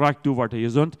den korrekt, du wirst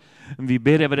gesund. Und wie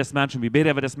beten wir das Menschen, wie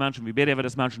beten wir das Menschen, wie beten wir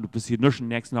das Menschen, du passiert nichts,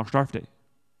 nächsten Tag stirbt er.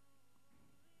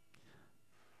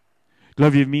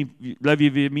 Glaub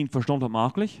je, wie mein Verstand hat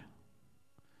möglich?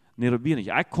 Nee, das bin ich.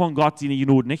 Ich kann Gott seine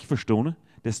Jnod nicht verstehen.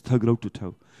 Das ist zu groß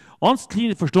zu. Uns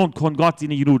kleine Verstand kann Gott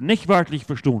seine Jnod nicht wörtlich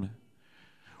verstehen.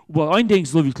 Aber ein Ding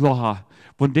soll ich klar haben.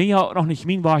 Von denen ja noch nicht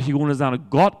mein Wahrheit geworden sein,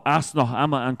 Gott ist noch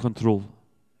einmal in Kontrolle.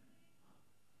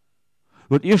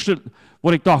 Das erste,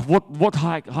 was ich dachte, was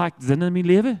hat ich Sinn in meinem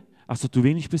Leben? Ist das zu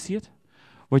wenig passiert?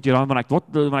 Wenn ich du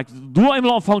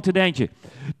einmal anfange zu denken,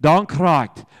 dann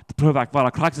kriegt der Prüfung, weil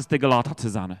er kriegt es dir gelassen hat zu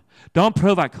sein. Dann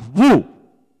Prüfung, wo?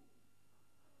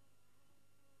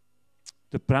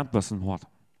 Der brennt was im Hort.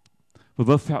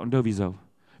 Wir fährt und wieso?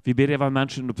 Wie beten wir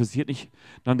Menschen, das passiert nicht,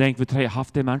 dann denken wir, hey,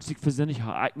 haft der Mensch sich versinnig,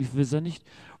 hat mich versinnig,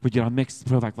 und ihr mixt,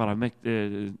 Prüfung, weil er mixt,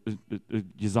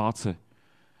 die Salze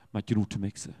mit die Route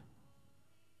mixen.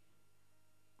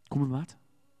 Kommen wir mit?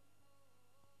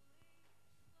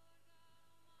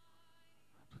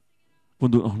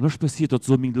 Wenn du noch nichts passiert, dann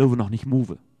soll mein Glaube noch nicht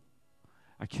move.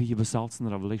 Ich kriege hier besalzen,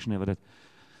 Revelation, aber das.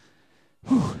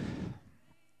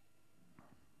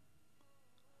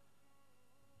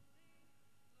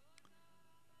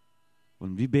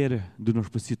 Und wie bete du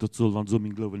noch passiert, das soll, dann soll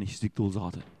mein Glaube nicht sich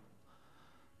durchsaten.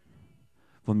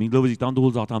 Wenn mein Glaube sich dann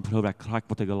durchsaten, dann prüfe ich,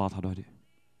 was er gelassen hat heute.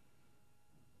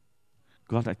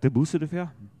 Gott, ich der Buße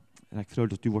dafür. Und ich freue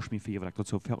mich, dass du was mir für, weil ich das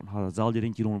so fährt und hat, soll dir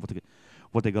nicht tun,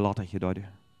 was er gelassen hat heute.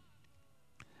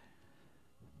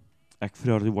 Ich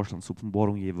freue mich, dass du uns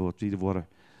Offenbarung geben, was wieder war,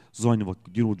 sein, was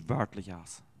Jnod wörtlich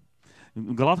ist.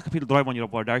 In Galater Kapitel 3, wenn ihr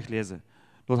das durchlesen,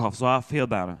 dort hat so viel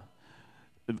Bären.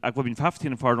 Ich will in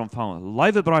 15 Vers empfangen.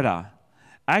 Liebe Brüder,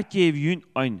 ich gebe Ihnen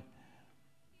ein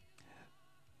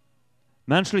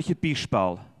menschliches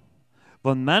Beispiel.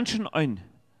 Wenn Menschen ein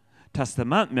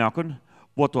Testament merken,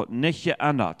 wird dort nicht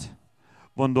geändert,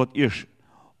 wenn dort ist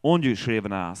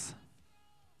ungeschrieben ist.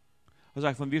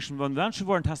 Also wenn Menschen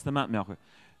ein Testament merken,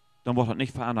 dann wird das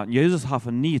nicht verändert. Jesus hat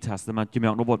nie Testament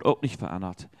gemerkt, und wird auch nicht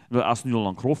verändert. Das ist nur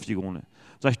lang Kraft gegangen.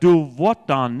 Sag ich, du wirst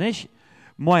dann nicht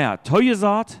mehr teuer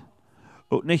gesagt,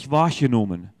 und nicht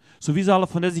wahrgenommen. So wie sie alle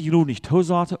von der sich nicht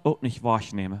tausaten, auch nicht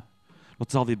wahrnehmen. Das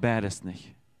soll wie beides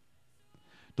nicht.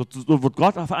 Dort wird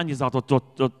Gott auf angesagt,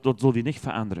 dort soll wir nicht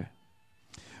verändern.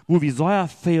 Wo wir so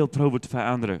viel probieren zu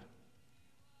verändern.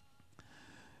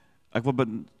 Ich will bei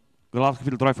Galater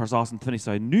Kapitel 3, Vers 28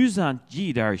 sagen, nu sind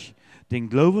die durch den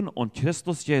Glauben an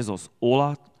Christus Jesus,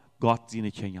 alle Gott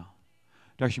seine Kinder.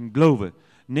 Durch den Glauben,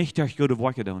 nicht durch gute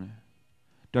Worte tun.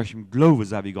 Durch den Glauben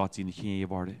sind wir Gott seine Kinder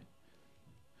geworden.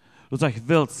 Du sagst,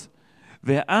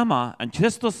 wer immer an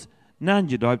Christus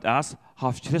angedeutet ist,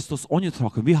 hat Christus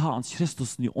angetrocken. Wir haben uns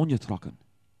Christus nicht angetrocken.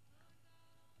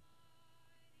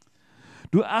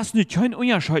 Du hast nicht keinen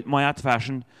Unterschied mehr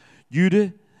zwischen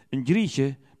Jude und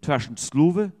Grieche, zwischen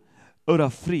Sklave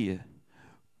oder Freie.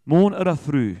 Mann oder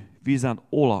Frau, wir sind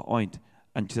alle eins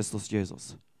an Christus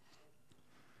Jesus.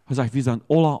 Er sagt, wir sind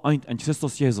alle eins an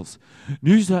Christus Jesus.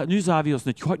 Nu sagen wir uns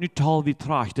nicht, heute nicht toll wie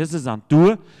tracht. Das ist an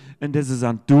du und das ist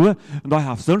an du. Und da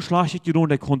habe ich so ein Schlag getan,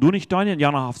 das kann du nicht tun. Und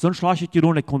ja, habe ich so ein Schlag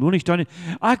getan, das kann du nicht tun.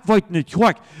 Ich wollte nicht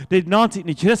hören. Das nennt sich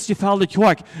nicht Christgefällt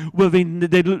hören. Aber wenn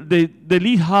der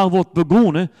Lied wird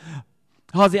begonnen,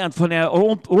 hat sie von der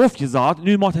aufgesagt,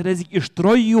 nun macht er sich erst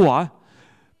 3 Jahre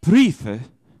Briefe,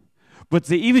 aber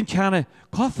sie eben keine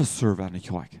Kaffeeserver nicht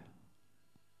hören.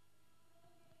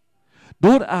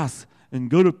 Dort ist ein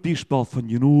gutes Beispiel von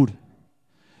Jnod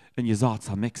und gesagt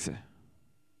zu mixen.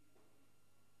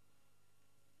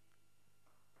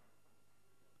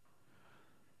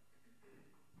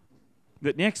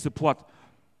 Das nächste Punkt,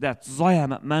 das soll ja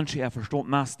mit Menschen verstehen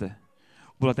müssen.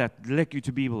 Aber das liegt aus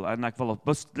der Bibel. Und ich will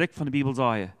das liegt von der Bibel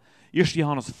sagen. 1.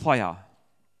 Johannes 4.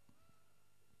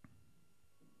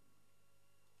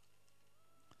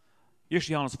 1.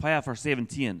 Johannes 4, Vers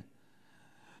 17.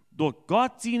 Dort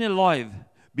Gott seine Liebe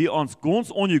bei uns ganz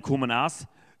angekommen ist,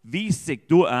 wies sich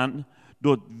du an,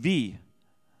 dort wie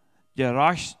der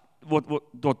Reichstag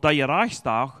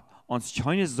uns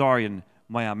keine Sorgen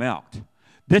mehr merkt.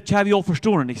 Das habe ich auch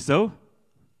verstanden, nicht so?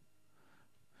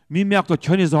 Mir merkt dort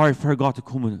keine Sorge für Gott zu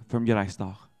kommen vom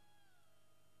Reichstag.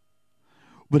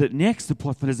 Aber das nächste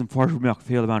Punkt von diesem Vers merkt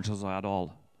viele Menschen so at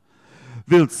all.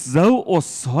 Weil so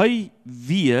als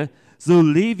wir, so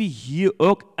lebe ich hier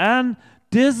auch an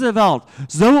diese Welt,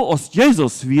 so aus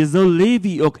Jesus wir, so lebe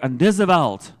ich auch an dieser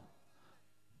Welt.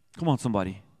 Come on,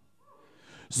 somebody.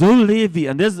 So lebe ich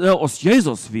an dieser, aus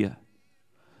Jesus wir,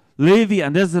 lebe ich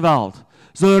an dieser Welt.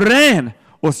 So rein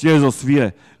aus Jesus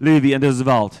wir, lebe ich an dieser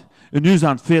Welt. Und nu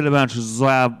sind viele Menschen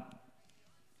sehr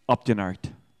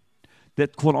abgeneigt. Das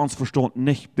kann uns Verstand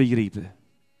nicht begreifen.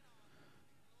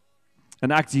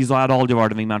 Und ich zie het al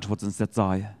geworden, wie Menschen wat das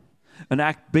sagen. Und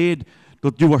ich bete,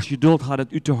 dass du was Geduld hast,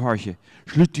 das uitzuhorchen.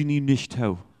 Schlut die nicht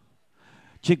hau.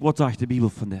 Check, was sagt die Bibel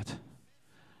von das?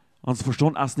 Uns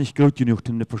Verstand ist nicht gut genug,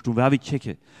 um zu verstehen. Wer will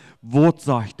checken? Was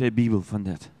sagt die Bibel von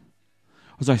das?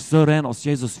 Er sagt, so rein aus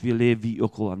Jesus wir leben wie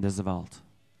auch an dieser Welt.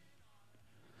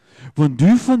 Wenn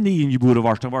du von nie geboren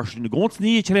warst, dann warst du eine ganz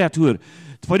neue Kreatur.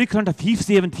 2. Korinther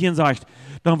 5,17 sagt,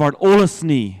 dann war alles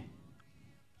nie.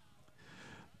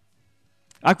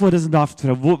 Ich würde das nicht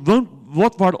fragen,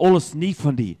 was war alles nie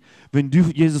von dir? Wenn du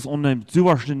Jesus annimmst, du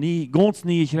warst eine ganz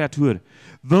neue Kreatur.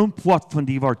 Welchen Part von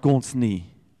dir war ganz nie?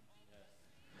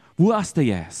 Wo ist der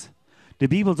jetzt? Die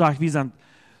Bibel sagt, wir sind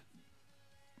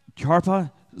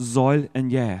Körper, Säule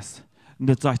und Jes. Und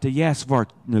das sagt, der Jes war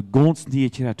eine ganz neue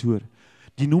Kreatur.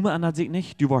 Die Nummer ändert sich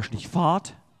nicht, du warst nicht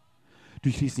fad,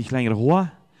 du kriegst nicht länger hoch,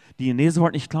 die Nase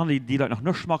wird nicht klar, die Leute noch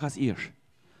nichts machen als ihr.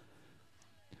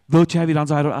 Wilt jij dan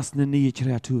zeggen, als een nieuwe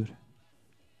creatuur?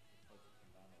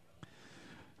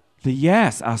 De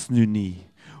Jes is nu niet.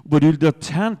 Maar de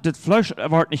tent, het vlees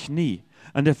wordt niet nie.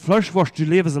 En het vlees wordt je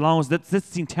leven zolang, dat is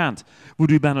die tent,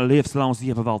 waar je bijna leeft zolang die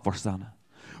hebben wel verstaan.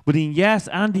 Maar die Jes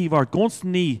en die wordt ganz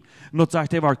nie, en dat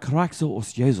zegt, hij wordt krijg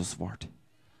zoals Jezus wordt.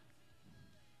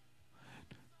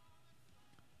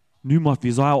 Nu moet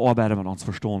we zo arbeiden met ons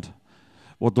verstand,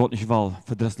 wat dat niet wel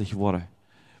verdrießlich worden.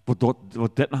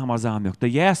 Wat dit nog einmal sagen möchte. Der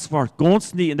Jes wordt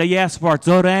ganz nie, und der Jes wordt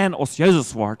so rein als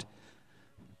Jesus wordt.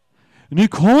 Nu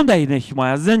kann der nicht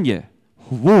mehr singen.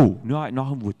 Wow, nu habe ich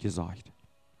noch ein Wort gesagt.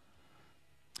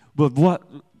 Aber wo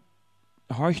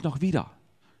höre ich noch wieder?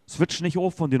 Switch nicht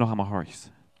auf, wenn du noch einmal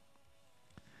hörst.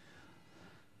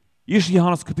 1.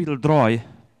 Johannes Kapitel 3,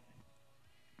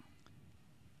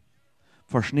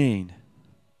 Vers 9.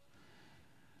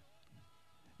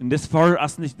 Und das Vers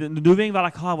ist nicht, nur wegen, weil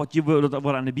ich habe,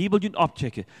 was an der Bibel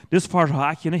abchecken. Das Vers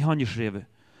habe ich hier nicht angeschrieben.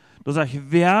 Da sage ich,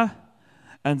 wer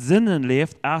an Sinnen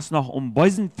lebt, erst noch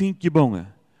bösen Feind gebunden.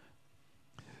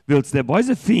 Willst der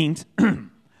böse Feind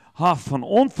hat von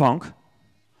Anfang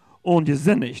an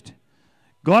gesinnigt.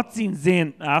 Gott sein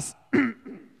Sehen erst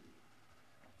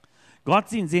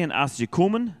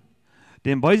gekommen,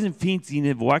 den bösen Feind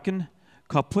seine Worten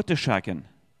kaputt zu schaffen.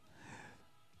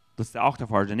 Das ist auch der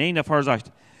Vers. Nein, der Vers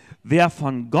sagt, wer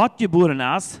von Gott geboren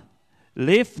ist,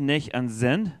 lebt nicht an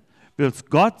Sinn, will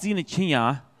Gott seine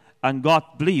Kinder an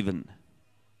Gott bleiben.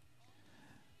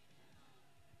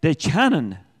 Die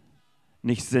können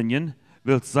nicht singen,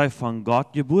 weil sie von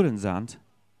Gott geboren sind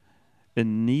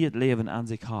und nie das Leben an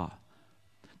sich haben.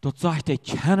 Dort sagt, die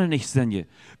können nicht singen,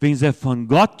 wenn sie von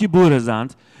Gott geboren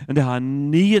sind und die haben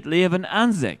nie das Leben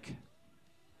an sich.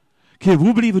 Okay,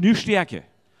 wo bleiben die Stärke?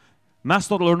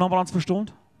 Machst du das noch mal ans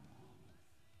Verstand?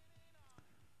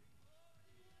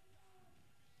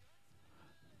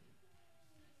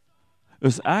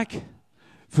 Als ich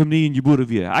für mich geboren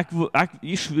werde,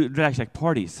 ich gleich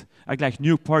Partys. Ich gleich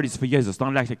New Partys für Jesus,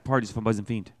 dann gleich Partys von meinem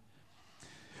Feind.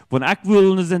 Wenn ich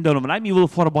will eine Sendung, wenn ich mich will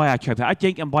vor der Bayer kaufen, ich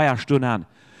denke an Bayer Stunde an.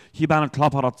 Hier bei einem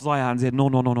Klapper hat und sagt, no.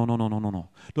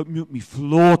 Das macht mich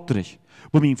flotterig.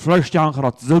 Bei meinem Fleischjanker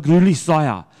hat so grünlich sein.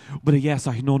 Aber der Jesus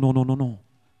sagt, no.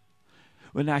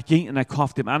 Und ich ging und ich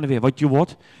kaufte dem anderen, weißt du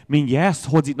was? Mein Jesus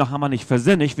hat sich noch einmal nicht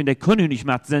versinnigt, wenn der König nicht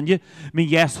mehr singen. Mein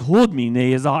Jesus hat mich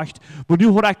nicht gesagt. Aber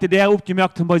nu hat ich der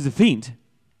aufgemerkt, bei seinem Feind.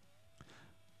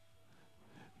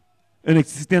 Und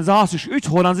ich den saß ich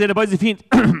uitholen, dann sehe ich bei seinem Feind,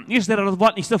 ich sehe das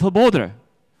Wort nicht so verboten.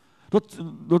 Dat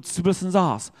is een beetje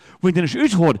saas. Wenn du nicht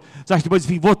uitholen, sagt der bei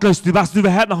seinem Feind, was löst du, was du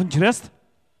überhaupt noch ein Christ?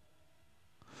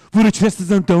 Wo die Christen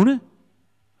sind, tun?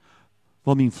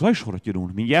 Weil mein Fleisch hat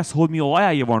getan. Mein Jesus hat mich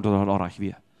allein gewarnt, oder hat auch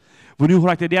wie. Wo nu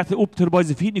hat der op ter bei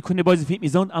seinem Feind, ich konnte bei seinem Feind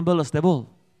mich so anbilden, als der will.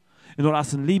 Und dort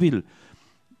ist ein Liebel.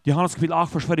 Johannes Kapitel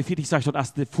 8, Vers 44 sagt, dort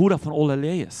ist der Vater von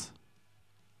allerlei ist.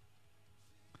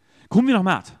 Kommen wir noch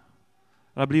mit.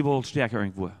 Da bleiben wir stärker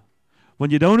irgendwo.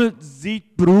 Wenn ihr da nicht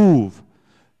seht, Beruf,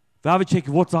 wer will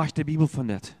checken, was sagt die Bibel von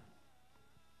das?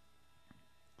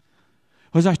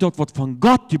 Er sagt dort, was von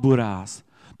Gott geboren ist,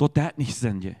 dort das nicht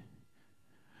sind.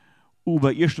 Über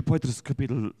 1. Petrus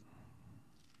Kapitel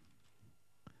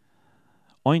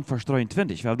 1, Vers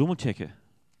 23, wer will mal checken?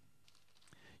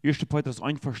 1. Petrus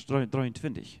 1, Vers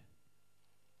 23.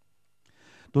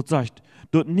 Dort sagt,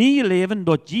 dort nie Leben,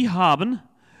 dort die haben,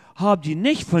 habt ihr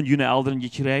nicht von jenen Eltern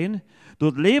gekriegt,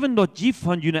 dort Leben, dort die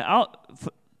von jene,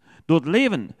 dort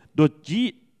Leben, dort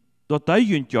die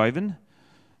Jugendjäuven,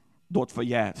 dort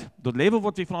verjährt. Dort Leben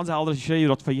wordt wie von onze ouders geschreven,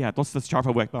 dort verjährt. Dat is het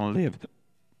scharfe werk van een leven.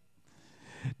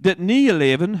 Dat nieuwe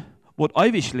leven wordt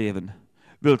eeuwig leven,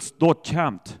 wils dort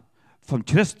komt von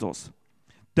Christus,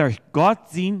 durch Gott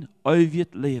sein eeuwig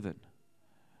Leben.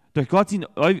 Durch Gott sein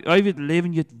eeuwig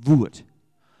Leben jetzt wird.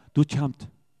 Dort kommt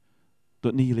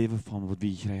dat nieuwe leven van wat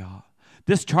wie ik habe.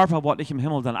 Das Scharfe wordt nicht im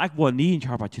Himmel sein. Ich will nie ein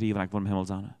Scharfe kriegen, wenn ich im Himmel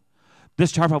sein.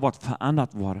 Das Scharfe wordt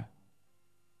verändert worden.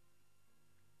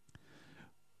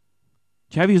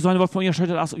 Ich habe gesagt, was von ihr steht,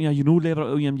 als ihr Jnod lebt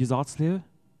oder ihr Gesetz lebt.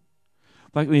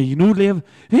 Weil ihr Jnod lebt,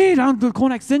 hey, dann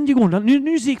kann ich Sinn gehen, dann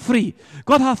nu sehe ich frei.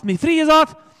 Gott hat mich frei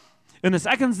gesagt. Und das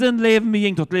ich in Sinn leben, mir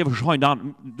ging das Leben schein,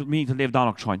 dann mir das Leben da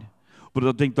noch schein. Aber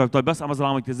da denkt, da best einmal so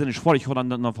lange, der Sinn ist voll,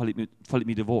 dann verliert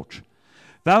mir die Wort.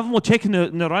 Wenn wir mal checken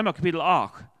in Römer Kapitel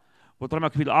 8, wo Römer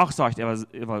Kapitel 8 sagt,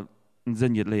 war ein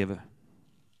Sinn jetzt leben.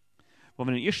 Wenn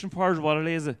wir den ersten Vers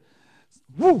lesen,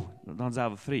 dann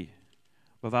sind wir frei.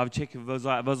 Aber wenn wir checken, wo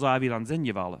soll wir dann Sinn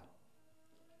gewählen?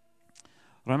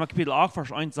 Römer Kapitel 8,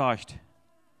 Vers 1 sagt,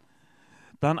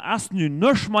 dann ist nu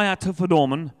nichts mehr zu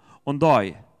verdammen und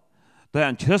die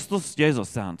in Christus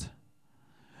Jesus sind.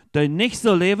 Die nicht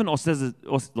so leben, als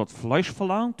das Fleisch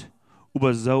verlangt,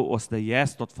 aber so, als der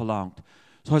Jesus das verlangt.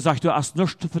 So sagt du hast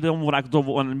nichts zu verdammen,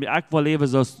 wenn ich will leben,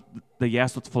 so der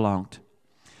Jesus das verlangt.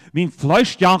 Mein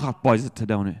Fleisch jagt bei sich zu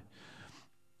tun.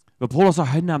 Weil Paulus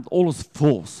sagt, er nimmt alles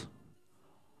vor.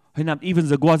 Er nimmt even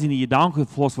sogar seine Gedanken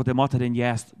vor, was der Mutter den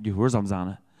Jesus gehorsam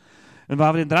sein. Und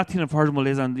wenn wir den 13. Vers mal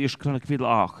lesen, in 1. Kapitel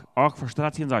 8, Vers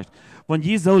 13 sagt, wenn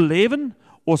je so leben,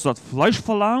 als das Fleisch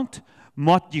verlangt,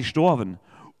 muss je sterben.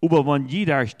 Aber wenn je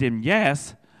durch dem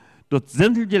Jesus das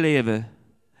sinnliche Leben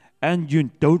und je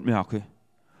Tod merken,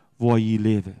 wo je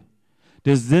leben.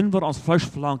 Der Sinn, was uns Fleisch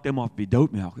verlangt, der muss wir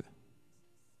Tod merken.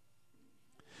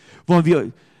 Wenn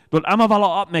wir dort einmal weil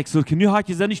abmerken, nu hat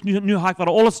je nicht, nu hat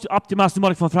alles abgemacht, nu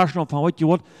mache ich von Flaschen und von heute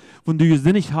gehört, wenn du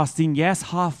gesinnig hast, den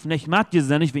Jesus hat nicht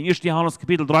mitgesinnig, wenn 1. Johannes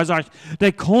Kapitel 3 sagt,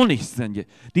 der kann nicht sinnen.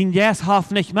 Den Jesus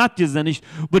hat nicht mitgesinnig,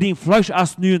 aber den Fleisch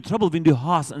hast nu in Trouble, wenn du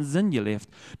hast in Sinn gelebt.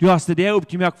 Du hast der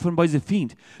abgemerkt von bei seinem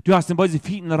Feind. Du hast den bei seinem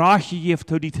Feind Reich gegeben,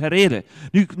 zu die Rede.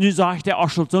 Nu sagt der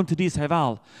Aschel, so zu dies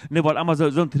Heval. Und er wollte einmal so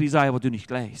zu dir sagen, was du nicht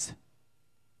gleichst.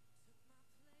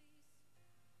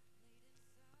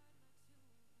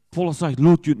 Paulus sagt,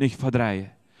 laat je nicht verdrehen.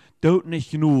 Dood nicht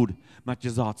genug mit je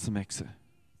zaad zu mixen.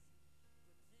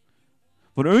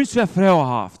 Wenn uns wer Frau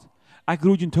hat, ich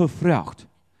groeit een te vraagt.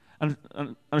 En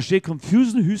er steht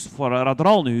confusen huis voor,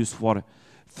 radralne huis voor.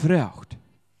 Vraagt.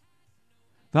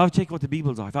 We hebben checken wat de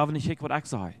Bibel zegt. We hebben niet checken wat ik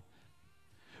zeg.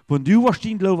 Wenn du was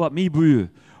dien geloven wat mij brühe,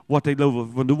 wat ik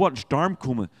geloven, wenn du wat een storm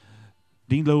komen,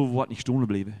 dien geloven wat niet stonden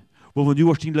blijven. Wo wenn du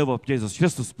was dien geloven op Jesus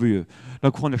Christus brühe,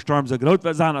 dan kan de storm zo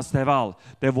groot zijn als der Wahl,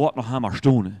 der wordt nog helemaal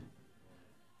stonden.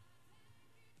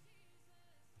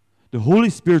 De Holy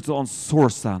Spirit zal ons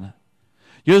source zijn.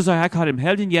 Jesus sagt, ich habe dem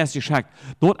Helden Jesus geschickt,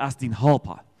 dort ist dein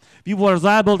Helper. Wie wir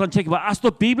sagen, dann checken wir, ist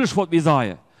das biblisch, was wir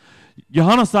sagen?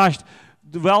 Johannes sagt,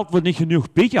 die Welt wird nicht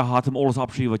genug Bücher haben, um alles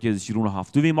abzuschreiben, was Jesus getan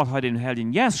hat. Du willst heute den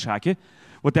Helden Jesus schicken,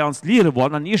 was der uns lehren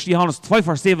wird. Und 1. Johannes 2,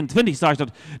 Vers 27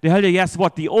 sagt, der Helden Jesus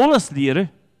wird die alles lehren,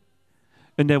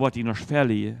 und der wird die noch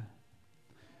verlieren.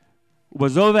 Aber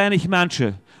so wenig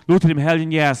Menschen, Leute dem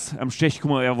Helden Jesus am Stich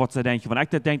kommen, was sie denken. Wenn ich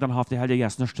das denke, dann hat der Helden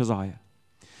Jesus nichts zu sagen.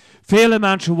 Viele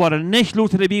Menschen worden nicht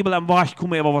laut der Bibel am Weg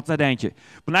kommen, über was sie denken.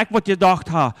 Wenn ich was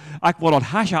gedacht habe, ich will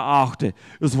das Hascher achten,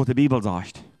 ist was die Bibel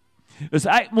sagt. Dus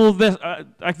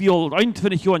ik wil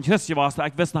 21 jaar in Christus was,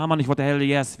 ik wist nog niet wat de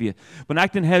Heilige Geest weer. Wenn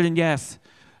ik den Heiligen Geest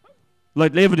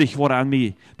laat levendig worden aan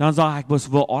mij, dan zeg ik, was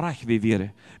wel erg wie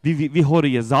weer. Wie hoor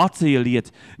je Sätze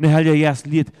geleerd, de Heilige Geest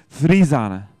leert vrij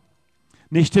zijn.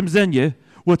 Niet im Sinne,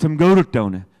 wat hem goed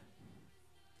doen.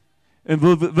 En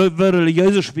we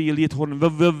religieuze spielen leert worden,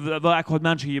 we ik had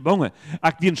mensen gebonden.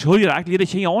 Ik die schuldig, ik leer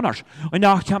dich hier anders. En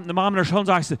dan kwam de man naar school en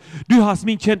zei ze, du hast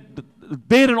mijn kind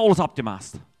beren alles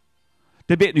abgemaakt.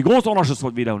 Der beten die große Unterschied,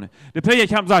 was wir tun. Der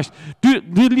Prediger hat gesagt,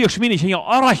 du liegst mir nicht hier,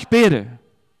 ich bete.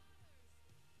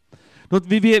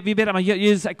 Wir beten aber,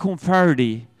 Jesus, ich komme für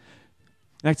dich.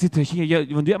 Und ich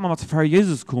sage, wenn du immer für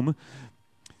Jesus kommst,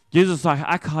 Jesus sagt,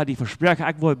 ich habe die Versprechen,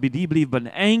 ich will bei dir bleiben, bin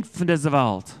eng von dieser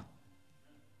Welt.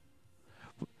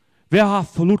 Wer hat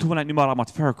verloren, wenn ich nicht mehr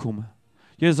für komme?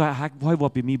 Jesus sagt, ich will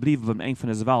bei mir bleiben, bin eng von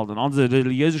dieser Welt. Und unsere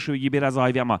religiöse Gebete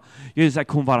sagen wir immer, Jesus, ich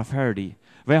komme für dich.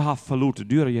 Wer hat verloren?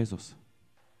 Du, Jesus.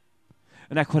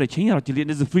 Und ich konnte Kinder, die in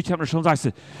diesem Frühstück haben schon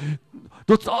gesagt,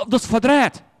 das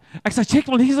verdreht. Ich sage, check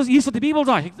mal, hier ist was die Bibel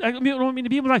sagt. In der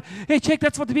Bibel sagt, hey, check,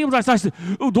 das was die Bibel sagt. Sagst du,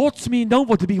 oh, dort ist mir nicht,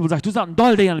 was die Bibel sagt. Du sagst, ein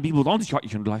Teil der in der Bibel, sonst ich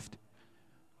nicht läuft.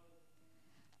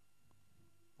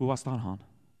 Wo was dann haben?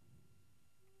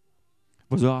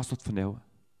 Wieso hast du das von dir?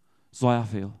 So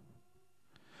viel.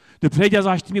 Der Prediger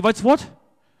sagt mir, weißt du was?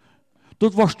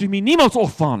 Dort wirst du mich niemals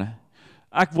auffahren.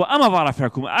 Ich will immer weiter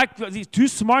verkommen. Ich tue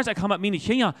es morgens, ich kann mit mir nicht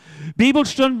hingehen.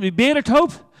 Bibelstunden, wie betet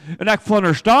auf. Und ich von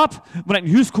der Stab, wenn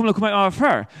ich in Haus komme, dann komme ich immer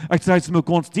vor. Ich sage es mir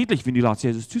ganz deutlich, wenn die Leute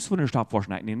Jesus tust von der Stab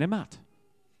wahrscheinlich nicht mehr.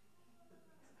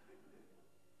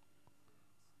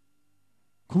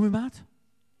 Komm ich mit?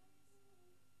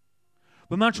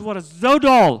 Aber manche waren so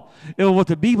doll, über was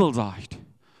die Bibel sagt.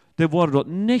 Die waren dort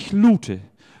nicht looten.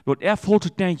 Dort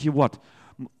erfolgt, denke ich, was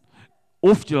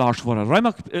aufgelöst wurde.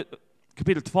 Römer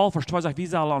Kapitel 12, Vers 2 sagt, wie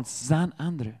soll uns sein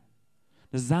andere?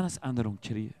 Eine Sinnesänderung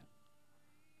kriegen.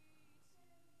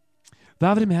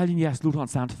 Waar we de helden juist lood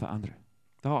aan het veranderen.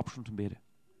 Daar abschnitt und beten.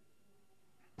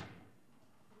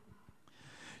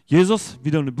 Jesus,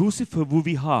 wir haben eine Buße, für wo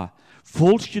wir haben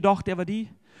falsch gedacht über die,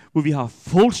 wo wir haben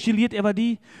falsch gelehrt über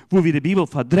die, wo wir die Bibel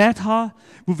verdreht haben,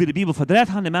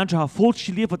 die Menschen haben falsch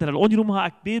gelehrt, was sie angenommen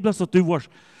haben. Ich bete, dass du warst,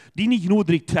 die nicht genug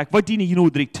direkt, ich weiß, die nicht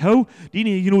genug direkt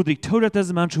tau, dass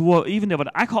diese Menschen waren, even der, was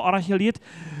ich habe gelehrt,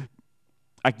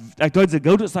 ich dachte,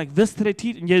 Gott ist, ich wüsste die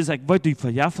Zeit, und Jesus sagt, weißt du,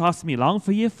 verjährt hast mir lang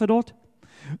verjährt für dort.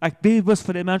 Ich bete, was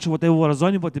für die Menschen, was die waren,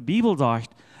 sein, was die Bibel sagt,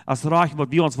 als Reich,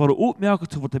 was wir uns wollen aufmerken,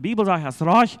 was die Bibel sagt, als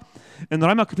Reich. In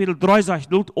Römer Kapitel 3 sagt,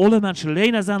 alle Menschen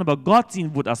lehnen sein, aber Gott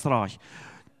sehen wird als Reich.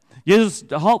 Jesus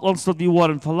hält uns, dass wir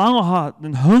wollen Verlangen haben,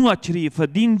 einen Hunger kriegen,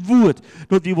 verdienen Wort,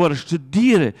 dass wir wollen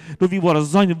studieren, dass wir wollen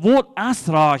sein Wort als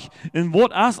Reich, ein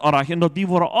Wort als Reich, und dass wir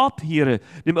wollen abhören,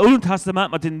 dem Alten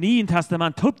Testament mit dem Neuen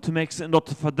Testament zu mixen, und dort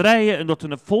zu verdrehen, und dort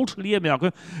eine falsche Lehre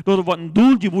merken, dass wir ein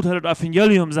Doel gewollt hat, das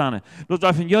Evangelium sein. Das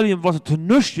Evangelium, was zu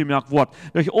nichts gemerkt wird.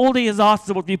 Durch all die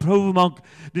Sätze, was wir probieren,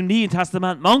 dem Neuen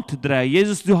Testament zu drehen.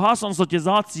 Jesus, du hast uns das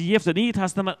gesagt, sie heeft das Neue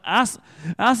Testament als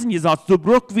ein Satz, du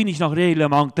brauchst wenig nach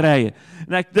Regeln drehen.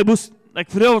 En ik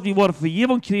vraag wat we worden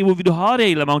vergeven krijgen, wat we de haar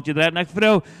helemaal gedreven. En ik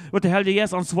vraag wat de Heilige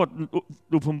Geest ons wat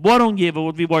openbaring geven,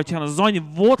 wat we worden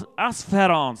zijn, wat als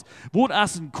ver ons, wat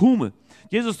als een komen.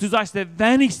 Jesus, du sagst, der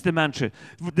wenigste Menschen,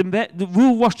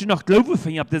 wo wirst du noch Glauben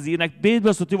von ihr? Und ich bete,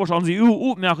 dass du was an sie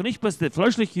merken, nicht bloß der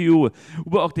fleischliche Juhe,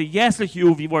 aber auch der jährliche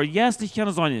Juhe, wie wir jährlich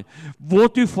können sein, wo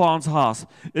du vor uns hast,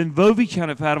 und wo wir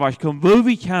können verweichen, wo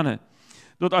wir können.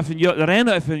 Dort rennen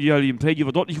Evangelium predigen,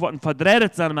 wo dort nicht worden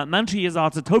verdreht sein, mit Menschen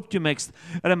gesagt, es habt ihr mixt,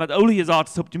 oder mit alle gesagt,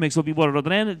 es habt ihr mixt, so wie dort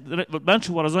rennen,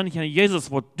 Menschen waren so nicht an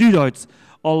Jesus, was du dort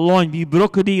allein, wie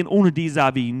brücken die, und ohne die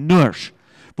sagen wir nichts.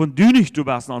 Wenn du nicht du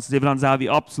bist, dann sagen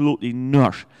wir absolut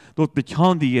nichts. Dort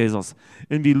bekennen wir Jesus.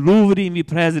 Und wir loben ihn, wir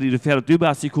preisen ihn, du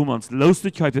bist gekommen, uns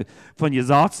loszukaufen von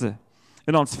Jesus.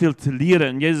 Und uns viel zu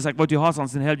lehren. Und Jesus sagt, was du hast,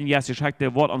 uns den Helden Jesus geschickt,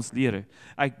 der Wort uns lehren.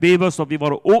 Ich bete, dass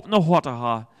wir offene Worte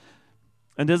haben.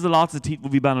 Und das ist die letzte Zeit,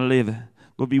 wo wir bei leben.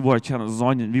 Wo wir wollen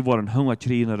sein, wir wollen Hunger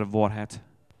kriegen nach der Wahrheit.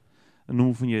 Und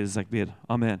nun von Jesus, ich bete.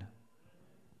 Amen.